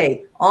say,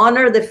 okay,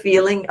 honor the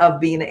feeling of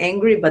being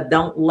angry, but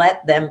don't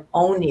let them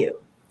own you.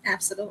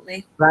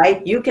 Absolutely.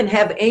 Right? You can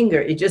have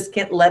anger. You just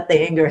can't let the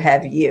anger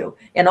have you.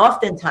 And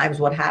oftentimes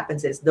what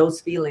happens is those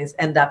feelings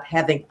end up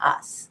having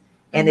us.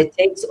 And it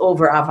takes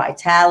over our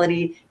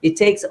vitality. It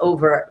takes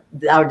over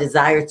our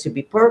desire to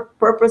be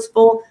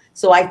purposeful.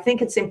 So I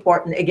think it's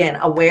important, again,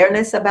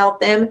 awareness about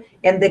them.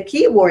 And the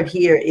key word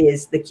here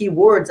is, the key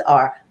words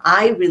are,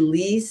 I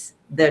release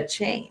the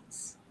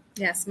chains.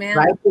 Yes, ma'am.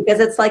 Right? Because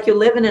it's like you're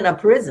living in a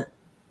prison.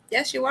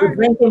 Yes, you are. You're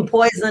drinking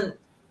poison,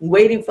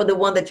 waiting for the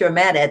one that you're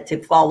mad at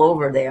to fall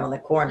over there on the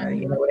corner.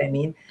 You know what I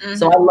mean?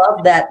 So I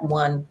love that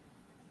one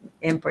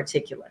in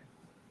particular.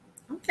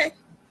 Okay.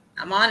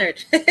 I'm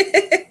honored.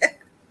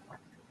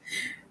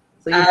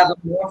 So you have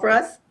more for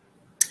us?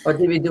 Or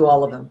did we do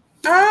all of them?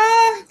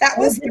 That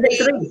was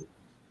three.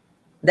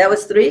 That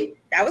was three?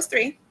 That was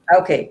three.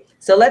 Okay.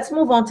 So let's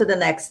move on to the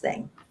next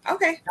thing.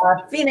 Okay.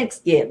 Phoenix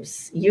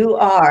Gibbs, you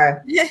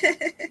are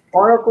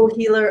Oracle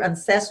Healer,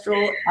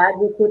 Ancestral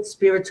Advocate,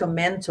 Spiritual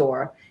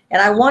Mentor.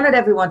 And I wanted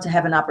everyone to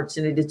have an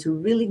opportunity to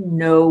really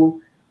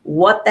know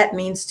what that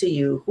means to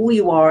you, who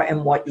you are,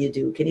 and what you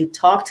do. Can you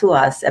talk to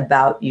us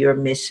about your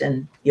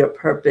mission, your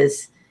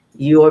purpose,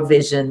 your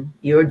vision,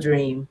 your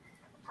dream?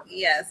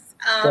 Yes.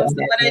 So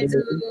what I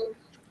do,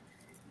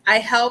 I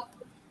help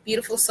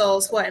beautiful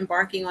souls who are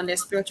embarking on their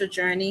spiritual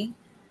journey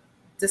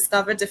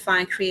discover,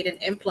 define, create, and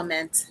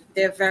implement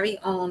their very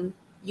own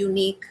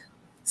unique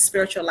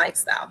spiritual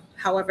lifestyle,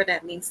 however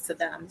that means to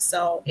them.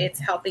 So it's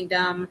helping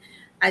them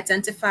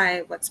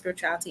identify what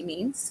spirituality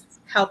means,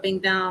 helping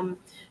them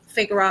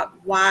figure out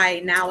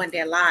why now in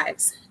their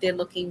lives they're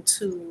looking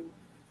to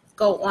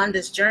go on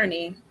this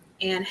journey,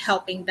 and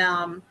helping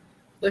them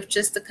with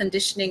just the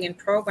conditioning and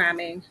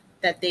programming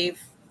that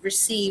they've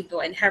received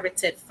or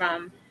inherited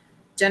from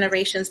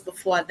generations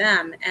before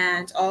them,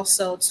 and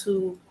also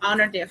to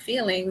honor their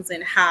feelings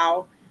and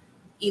how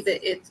either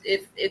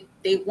if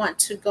they want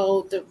to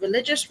go the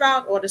religious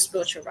route or the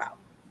spiritual route,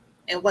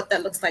 and what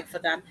that looks like for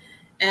them.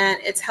 And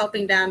it's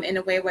helping them in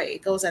a way where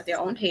it goes at their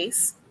own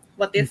pace,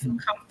 what they feel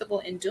comfortable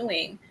in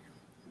doing,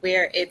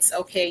 where it's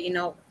okay,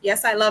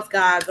 yes, I love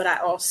God, but I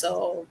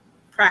also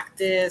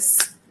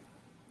practice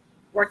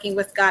working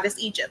with Goddess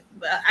Egypt,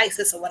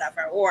 Isis or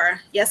whatever. Or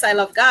yes, I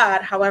love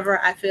God, however,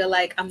 I feel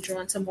like I'm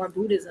drawn to more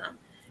Buddhism.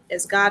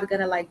 Is God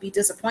gonna be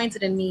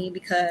disappointed in me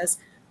because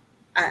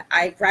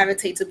I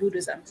gravitate to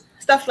Buddhism?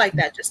 Stuff like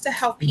that, just to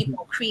help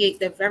people create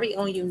their very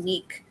own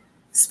unique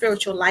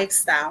spiritual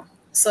lifestyle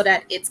so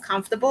that it's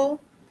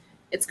comfortable,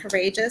 it's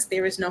courageous,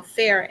 there is no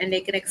fear, and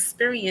they can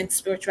experience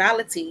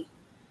spirituality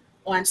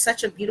on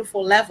such a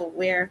beautiful level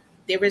where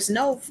there is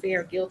no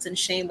fear, guilt, and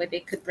shame, where they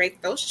could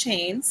break those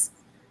chains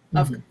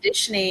of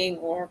conditioning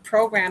or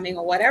programming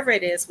or whatever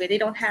it is, where they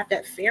don't have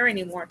that fear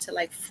anymore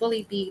to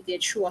fully be their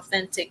true,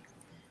 authentic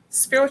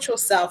spiritual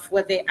self,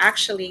 where they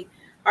actually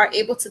are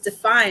able to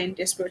define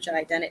their spiritual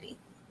identity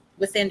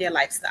within their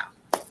lifestyle.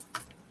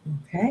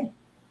 Okay.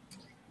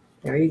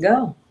 There you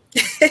go.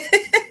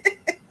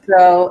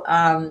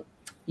 So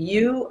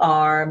you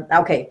are,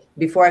 okay,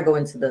 before I go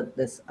into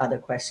this other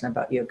question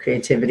about your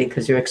creativity,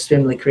 because you're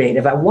extremely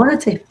creative, I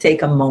wanted to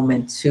take a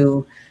moment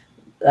to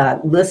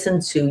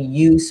listen to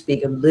you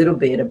speak a little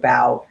bit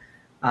about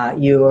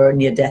your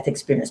near-death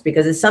experience,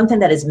 because it's something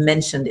that is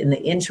mentioned in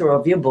the intro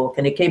of your book,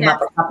 and it came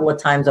up a couple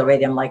of times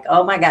already. I'm like,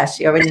 oh my gosh,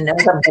 she already knows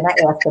I'm going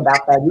to ask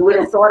about that. You would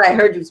have thought I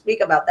heard you speak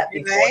about that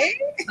before. Right?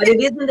 But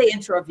it is in the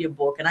intro of your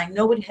book, and I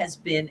know it has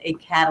been a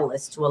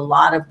catalyst to a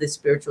lot of the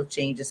spiritual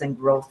changes and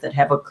growth that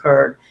have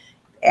occurred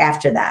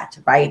after that,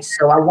 right?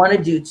 So I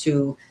wanted you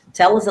to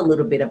tell us a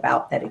little bit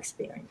about that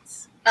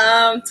experience.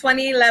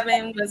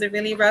 2011 was a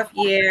really rough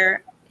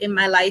year in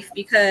my life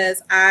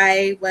because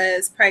I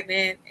was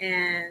pregnant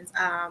and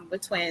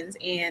with twins,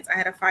 and I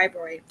had a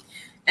fibroid,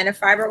 and the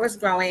fibroid was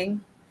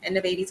growing and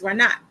the babies were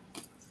not.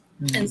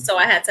 And so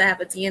I had to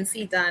have a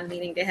DNC done,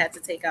 meaning they had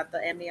to take out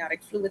the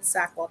amniotic fluid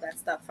sac, all that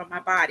stuff from my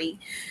body.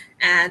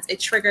 And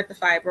it triggered the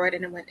fibroid,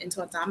 and it went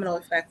into a domino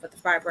effect, but the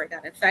fibroid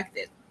got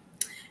infected.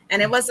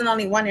 And it wasn't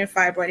only one in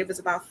fibroid, it was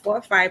about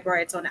 4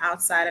 fibroids on the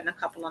outside and a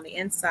couple on the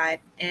inside.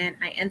 And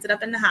I ended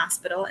up in the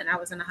hospital, and I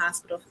was in the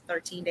hospital for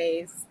 13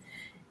 days.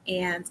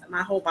 And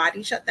my whole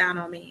body shut down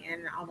on me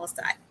and I almost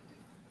died.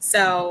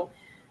 So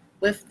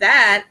with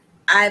that,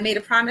 I made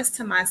a promise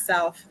to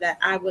myself that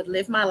I would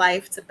live my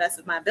life to the best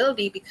of my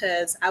ability,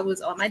 because I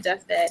was on my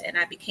deathbed and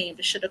I became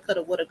the shoulda,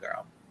 coulda, woulda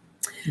girl.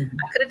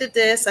 I could have did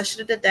this, I should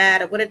have did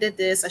that, I would have did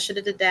this, I should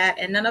have did that.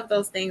 And none of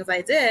those things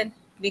I did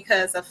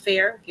because of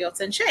fear, guilt,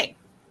 and shame.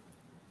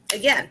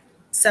 Again,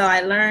 so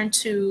I learned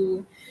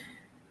to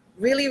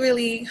really,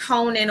 really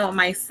hone in on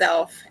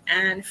myself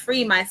and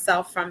free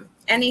myself from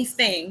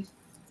anything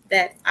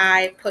that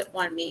I put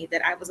on me,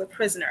 that I was a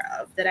prisoner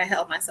of, that I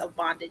held myself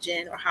bondage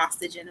in or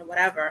hostage in or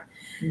whatever.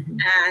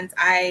 And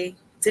I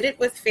did it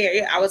with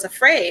fear. I was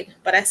afraid,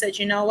 but I said,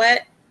 you know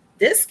what?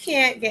 This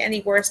can't get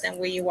any worse than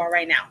where you are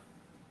right now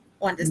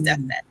on this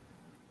deathbed.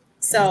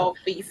 So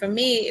for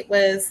me, it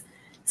was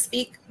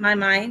speak my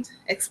mind,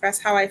 express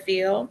how I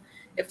feel.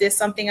 If there's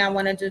something I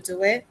want to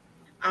do it.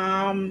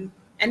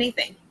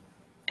 Anything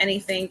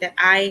that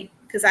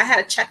because I had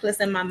a checklist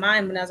in my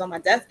mind when I was on my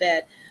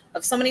deathbed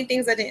of so many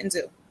things I didn't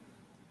do.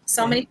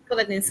 So many people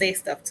I didn't say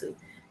stuff to,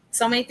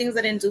 so many things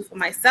I didn't do for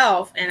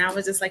myself. And I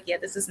was just like, yeah,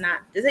 this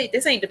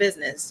ain't the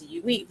business.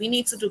 We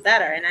need to do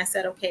better. And I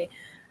said, okay,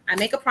 I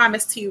make a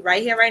promise to you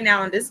right here, right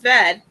now on this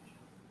bed.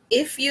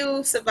 If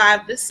you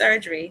survive this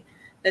surgery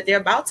that they're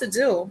about to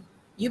do,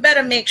 you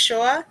better make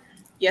sure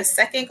your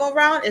second go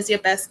round is your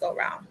best go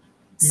round.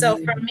 So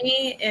for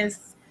me,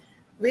 it's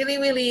really,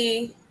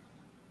 really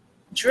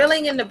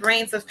drilling in the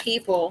brains of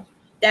people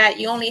that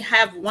you only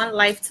have one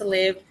life to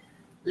live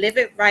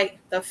it right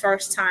the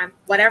first time,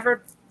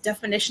 whatever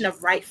definition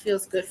of right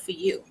feels good for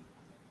you.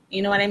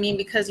 You know what I mean?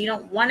 Because you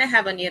don't want to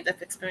have a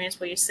near-death experience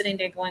where you're sitting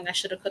there going, I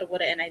shoulda, coulda,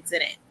 woulda, and I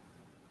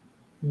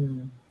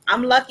didn't.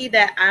 I'm lucky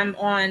that I'm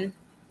on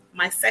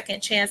my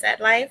second chance at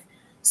life,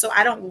 so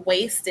I don't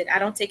waste it. I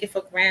don't take it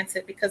for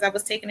granted, because I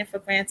was taking it for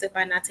granted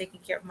by not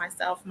taking care of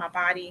myself, my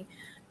body,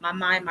 my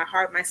mind, my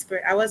heart, my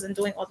spirit. I wasn't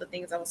doing all the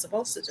things I was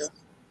supposed to do.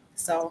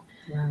 So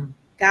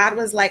God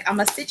was like, I'm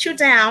going to sit you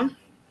down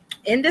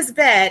in this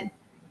bed,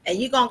 and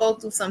you're going to go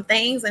through some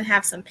things and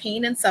have some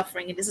pain and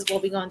suffering, and this is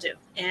what we're going to do.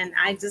 And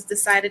I just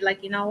decided,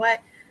 you know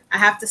what? I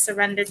have to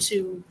surrender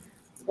to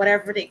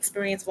whatever the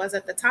experience was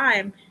at the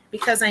time,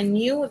 because I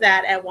knew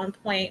that at one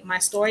point my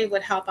story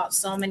would help out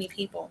so many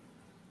people.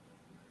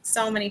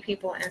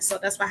 And so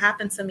that's what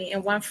happened to me.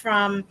 It went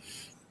from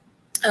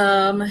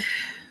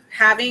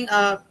having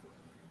a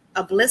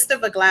blister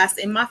of a glass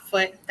in my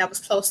foot that was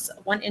close to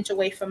 1 inch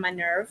away from my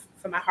nerve,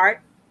 from my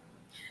heart,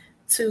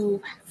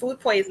 to food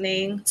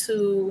poisoning,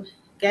 to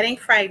getting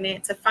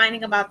pregnant, to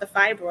finding about the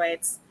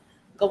fibroids,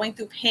 going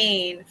through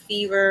pain,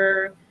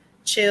 fever,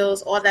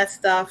 chills, all that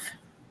stuff,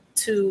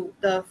 to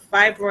the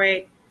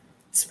fibroid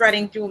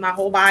spreading through my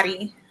whole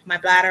body, my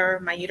bladder,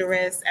 my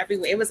uterus,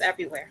 everywhere. It was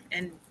everywhere.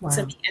 And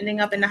to me ending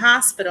up in the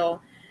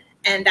hospital.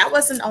 And that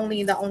wasn't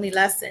the only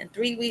lesson.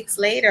 3 weeks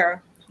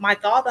later, my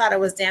gallbladder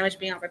was damaged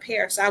beyond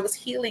repair. So I was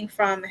healing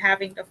from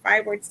having the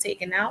fibroids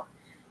taken out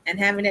and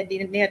having that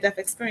near-death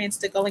experience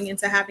to going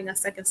into having a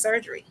second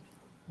surgery.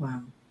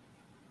 Wow.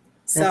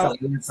 So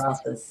that's a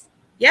process.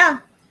 Yeah,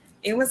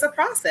 it was a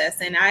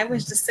process. And I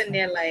was just sitting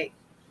there like,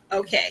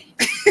 okay.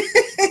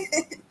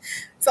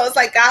 So it's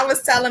like God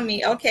was telling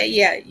me, okay,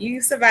 yeah,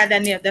 you survived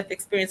that near-death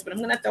experience, but I'm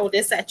going to throw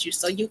this at you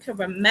so you can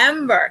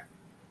remember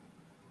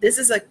this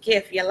is a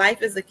gift. Your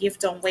life is a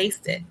gift. Don't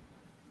waste it.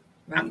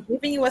 Right. I'm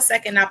giving you a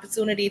second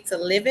opportunity to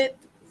live it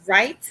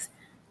right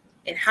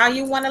and how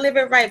you want to live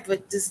it right,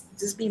 but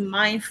just be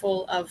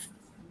mindful of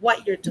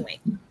what you're doing.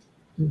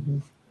 Mm-hmm.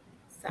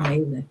 So.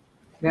 Amazing.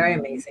 Very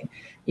amazing.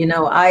 You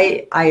know,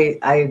 I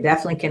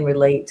definitely can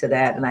relate to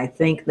that. And I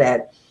think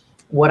that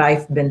what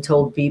I've been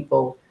told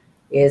people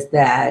is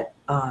that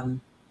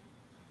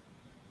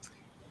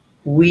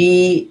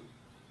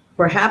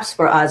perhaps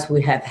for us,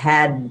 we have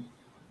had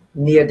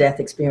near-death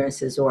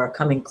experiences or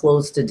coming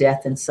close to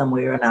death in some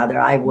way or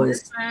another. I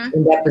was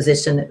in that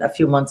position a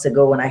few months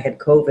ago when I had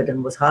COVID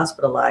and was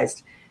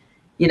hospitalized.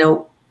 You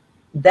know,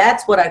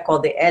 that's what I call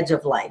the edge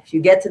of life.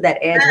 You get to that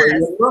edge where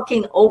you're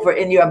looking over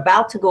and you're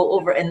about to go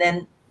over, and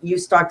then you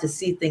start to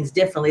see things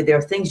differently. There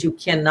are things you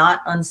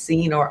cannot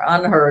unseen or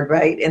unheard,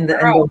 right? In the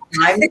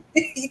time.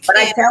 But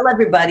I tell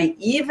everybody,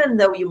 even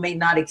though you may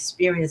not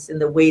experience in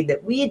the way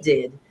that we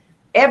did,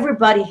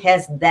 everybody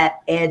has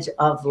that edge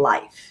of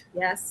life.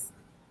 Yes.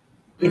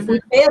 If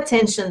we pay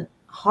attention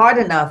hard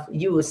enough,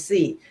 you will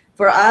see.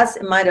 For us,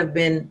 it might have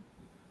been,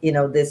 you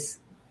know, this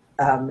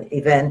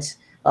event,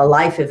 a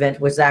life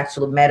event, was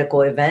actually a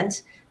medical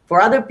event.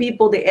 For other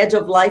people, the edge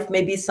of life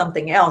may be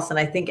something else. And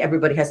I think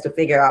everybody has to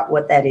figure out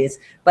what that is.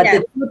 But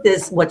the truth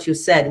is what you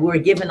said, we're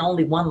given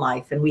only one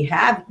life, and we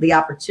have the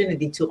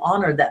opportunity to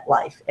honor that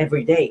life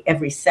every day,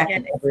 every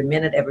second, every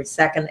minute, every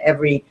second,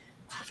 every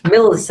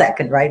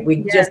millisecond, right?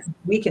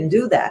 We can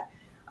do that.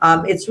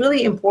 It's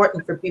really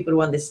important for people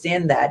to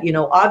understand that. You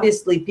know,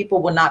 obviously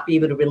people will not be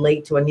able to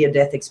relate to a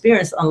near-death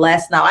experience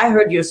unless, now I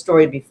heard your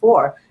story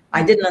before.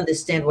 I didn't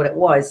understand what it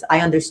was. I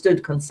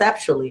understood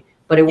conceptually,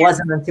 but it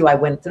wasn't until I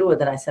went through it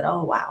that I said,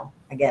 oh, wow,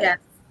 I get it.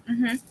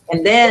 Mm-hmm.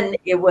 And then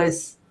it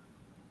was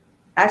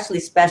actually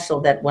special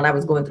that when I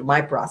was going through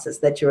my process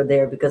that you were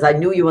there, because I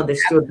knew you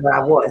understood where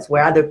I was,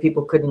 where other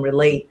people couldn't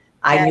relate.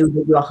 I knew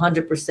that you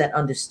 100%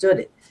 understood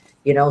it,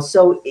 you know.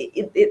 So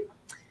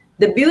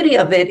the beauty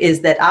of it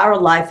is that our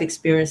life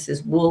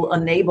experiences will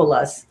enable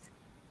us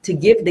to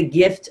give the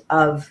gift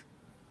of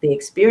the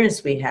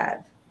experience we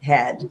have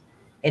had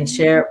and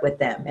share it with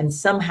them and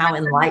somehow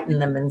enlighten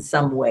them in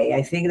some way.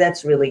 I think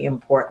that's really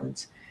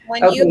important.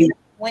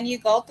 When you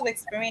go through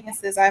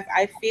experiences,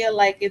 I feel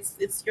like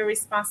it's your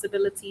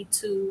responsibility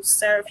to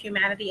serve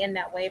humanity in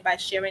that way by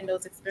sharing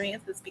those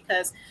experiences,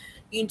 because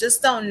you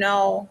just don't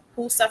know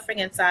who's suffering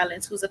in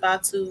silence, who's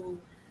about to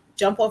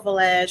jump off a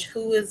ledge,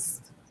 who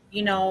is,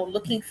 you know,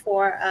 looking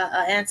for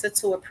an answer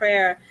to a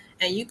prayer,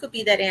 and you could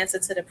be that answer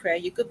to the prayer.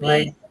 You could be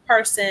the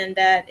person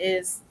that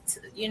is,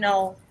 you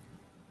know,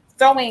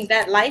 throwing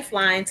that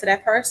lifeline to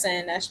that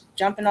person that's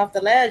jumping off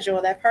the ledge,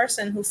 or that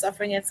person who's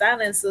suffering in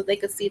silence so they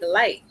could see the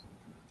light.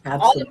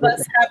 Absolutely. All of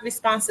us have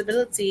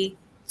responsibility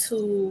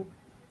to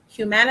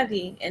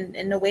humanity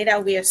in the way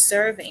that we are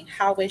serving,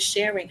 how we're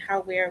sharing,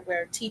 how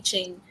we're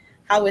teaching,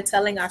 how we're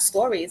telling our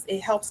stories.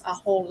 It helps a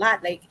whole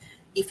lot. Like,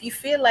 if you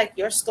feel like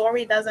your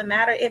story doesn't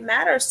matter, it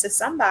matters to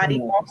somebody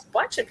or a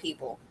bunch of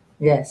people.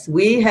 Yes,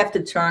 we have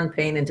to turn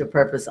pain into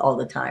purpose all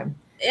the time.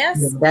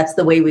 Yes. That's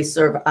the way we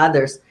serve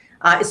others.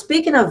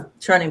 Speaking of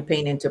turning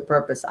pain into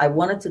purpose, I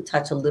wanted to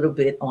touch a little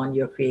bit on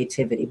your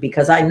creativity,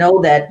 because I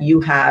know that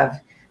you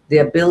have the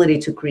ability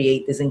to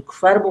create these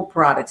incredible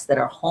products that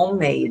are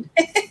homemade,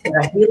 that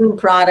are healing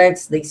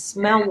products. They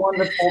smell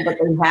wonderful, but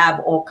they have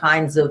all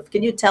kinds of,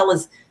 can you tell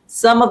us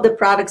some of the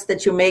products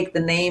that you make, the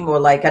name, or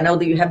like, I know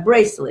that you have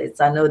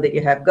bracelets. I know that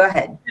you have, go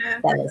ahead.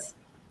 Tell us.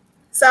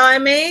 So I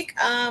make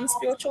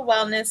spiritual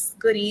wellness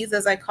goodies,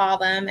 as I call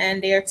them,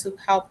 and they're to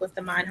help with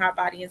the mind, heart,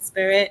 body, and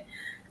spirit.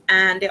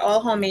 And they're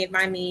all homemade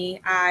by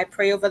me. I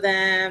pray over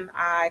them.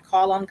 I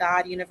call on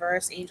God,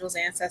 universe, angels,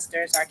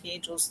 ancestors,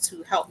 archangels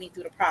to help me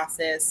through the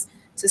process,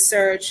 to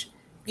surge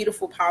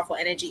beautiful, powerful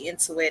energy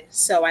into it.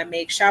 So I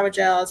make shower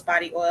gels,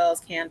 body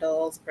oils,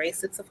 candles,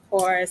 bracelets, of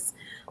course.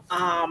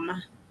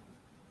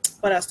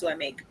 What else do I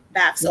make?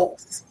 Bath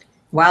soaps.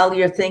 While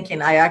you're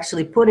thinking, I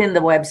actually put in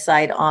the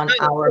website on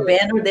our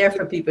banner there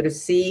for people to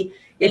see.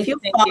 If you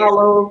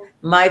follow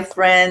my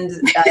friend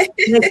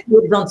Phoenix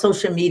Gibbs on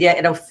social media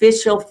at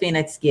Official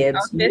Phoenix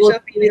Gibbs, you will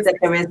see that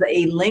there is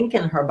a link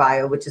in her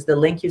bio, which is the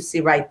link you see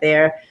right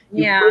there.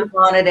 You click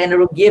on it and it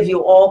will give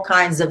you all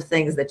kinds of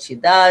things that she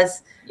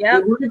does. We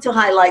wanted to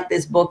highlight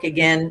this book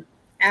again.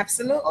 I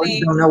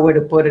Absolutely. don't know where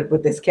to put it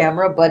with this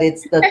camera, but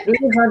it's the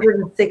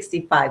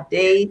 365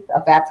 days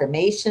of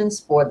affirmations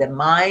for the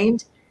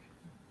mind,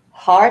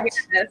 heart,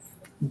 Yes.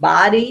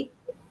 body,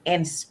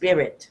 and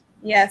spirit.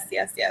 Yes.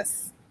 Yes.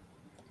 Yes.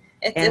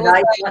 It And was I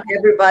like, want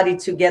everybody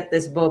to get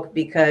this book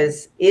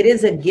because it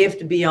is a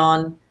gift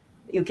beyond,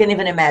 you can't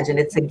even imagine.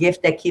 It's a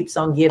gift that keeps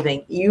on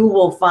giving. You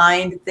will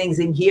find things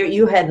in here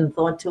you hadn't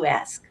thought to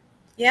ask.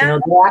 You yeah. know,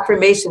 the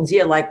affirmations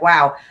here, like,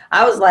 wow.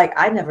 I was like,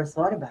 I never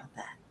thought about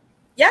that.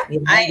 Yeah. You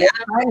know, there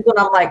are times when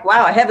I'm like,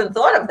 wow, I haven't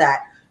thought of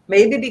that.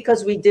 Maybe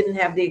because we didn't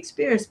have the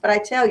experience, but I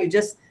tell you,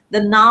 just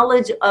the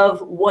knowledge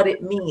of what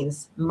it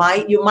means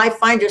you might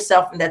find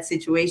yourself in that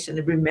situation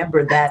and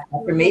remember that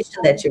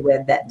affirmation that you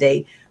read that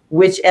day,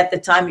 which at the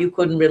time you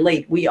couldn't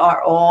relate. We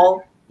are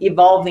all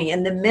evolving.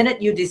 And the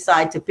minute you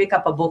decide to pick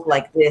up a book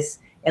like this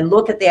and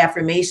look at the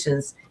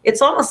affirmations,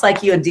 it's almost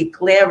like you're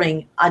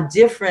declaring a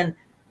different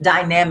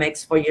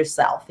dynamics for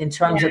yourself in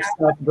terms of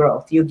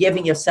self-growth. You're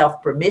giving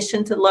yourself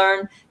permission to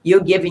learn. You're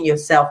giving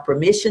yourself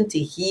permission to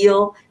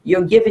heal.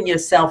 You're giving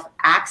yourself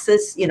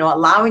access,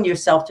 allowing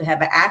yourself to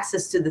have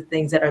access to the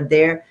things that are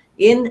there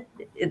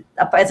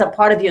as a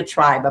part of your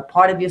tribe, a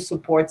part of your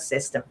support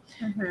system.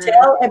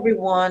 Tell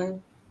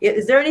everyone,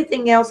 is there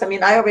anything else? I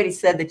mean, I already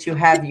said that you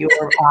have your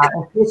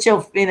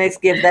official Phoenix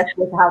gift. That's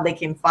just how they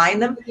can find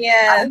them.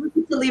 Yeah. I want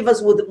you to leave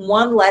us with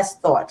one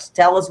last thought.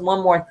 Tell us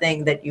one more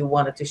thing that you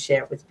wanted to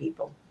share with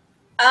people.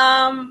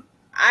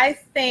 I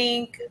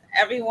think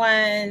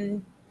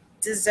everyone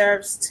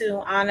deserves to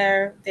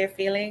honor their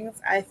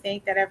feelings. I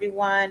think that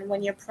everyone,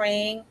 when you're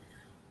praying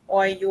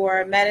or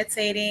you're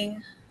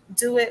meditating,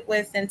 do it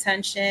with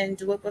intention,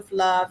 do it with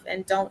love,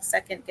 and don't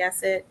second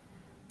guess it.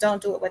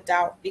 Don't do it with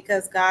doubt,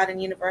 because God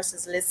and universe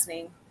is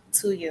listening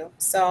to you.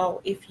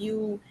 So if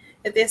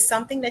there's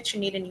something that you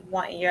need and you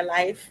want in your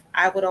life,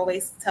 I would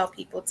always tell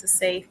people to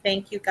say,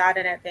 thank you, God,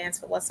 in advance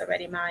for what's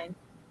already mine.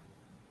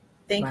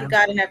 Thank you,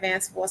 God, in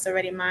advance for what's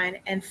already mine,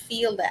 and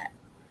feel that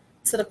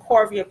to the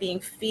core of your being.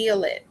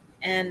 Feel it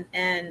and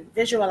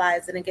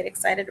visualize it and get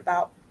excited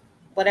about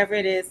whatever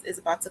it is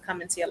about to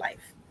come into your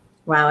life.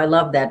 Wow, I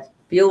love that.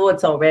 Feel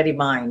what's already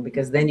mine,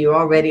 because then you're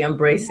already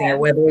embracing it,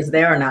 whether it's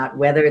there or not,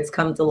 whether it's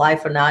come to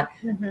life or not.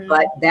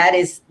 But that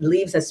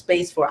leaves a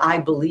space for I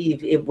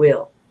believe it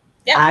will.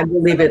 Yep. I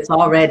believe it's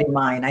already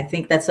mine. I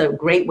think that's a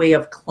great way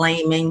of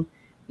claiming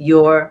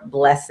your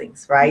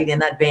blessings, right?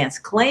 In advance.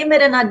 Claim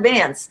it in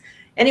advance.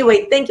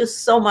 Anyway, thank you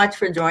so much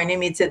for joining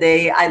me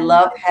today. I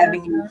love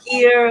having you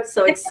here.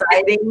 So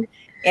exciting.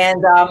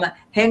 And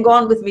hang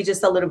on with me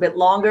just a little bit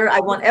longer. I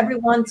want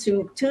everyone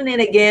to tune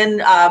in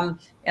again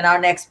in our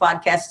next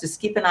podcast.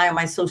 Just keep an eye on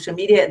my social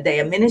media at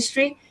Dea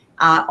Ministry.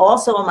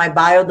 Also on my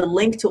bio, the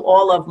link to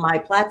all of my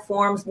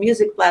platforms,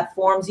 music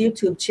platforms,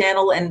 YouTube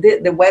channel, and the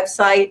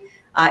website.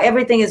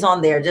 Everything is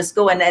on there. Just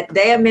go and at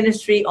Dea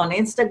Ministry on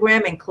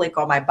Instagram and click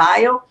on my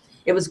bio.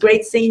 It was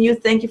great seeing you.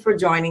 Thank you for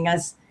joining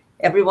us.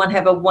 Everyone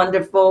have a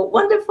wonderful,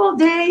 wonderful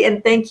day.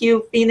 And thank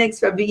you, Phoenix,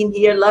 for being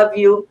here. Love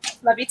you.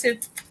 Love you too.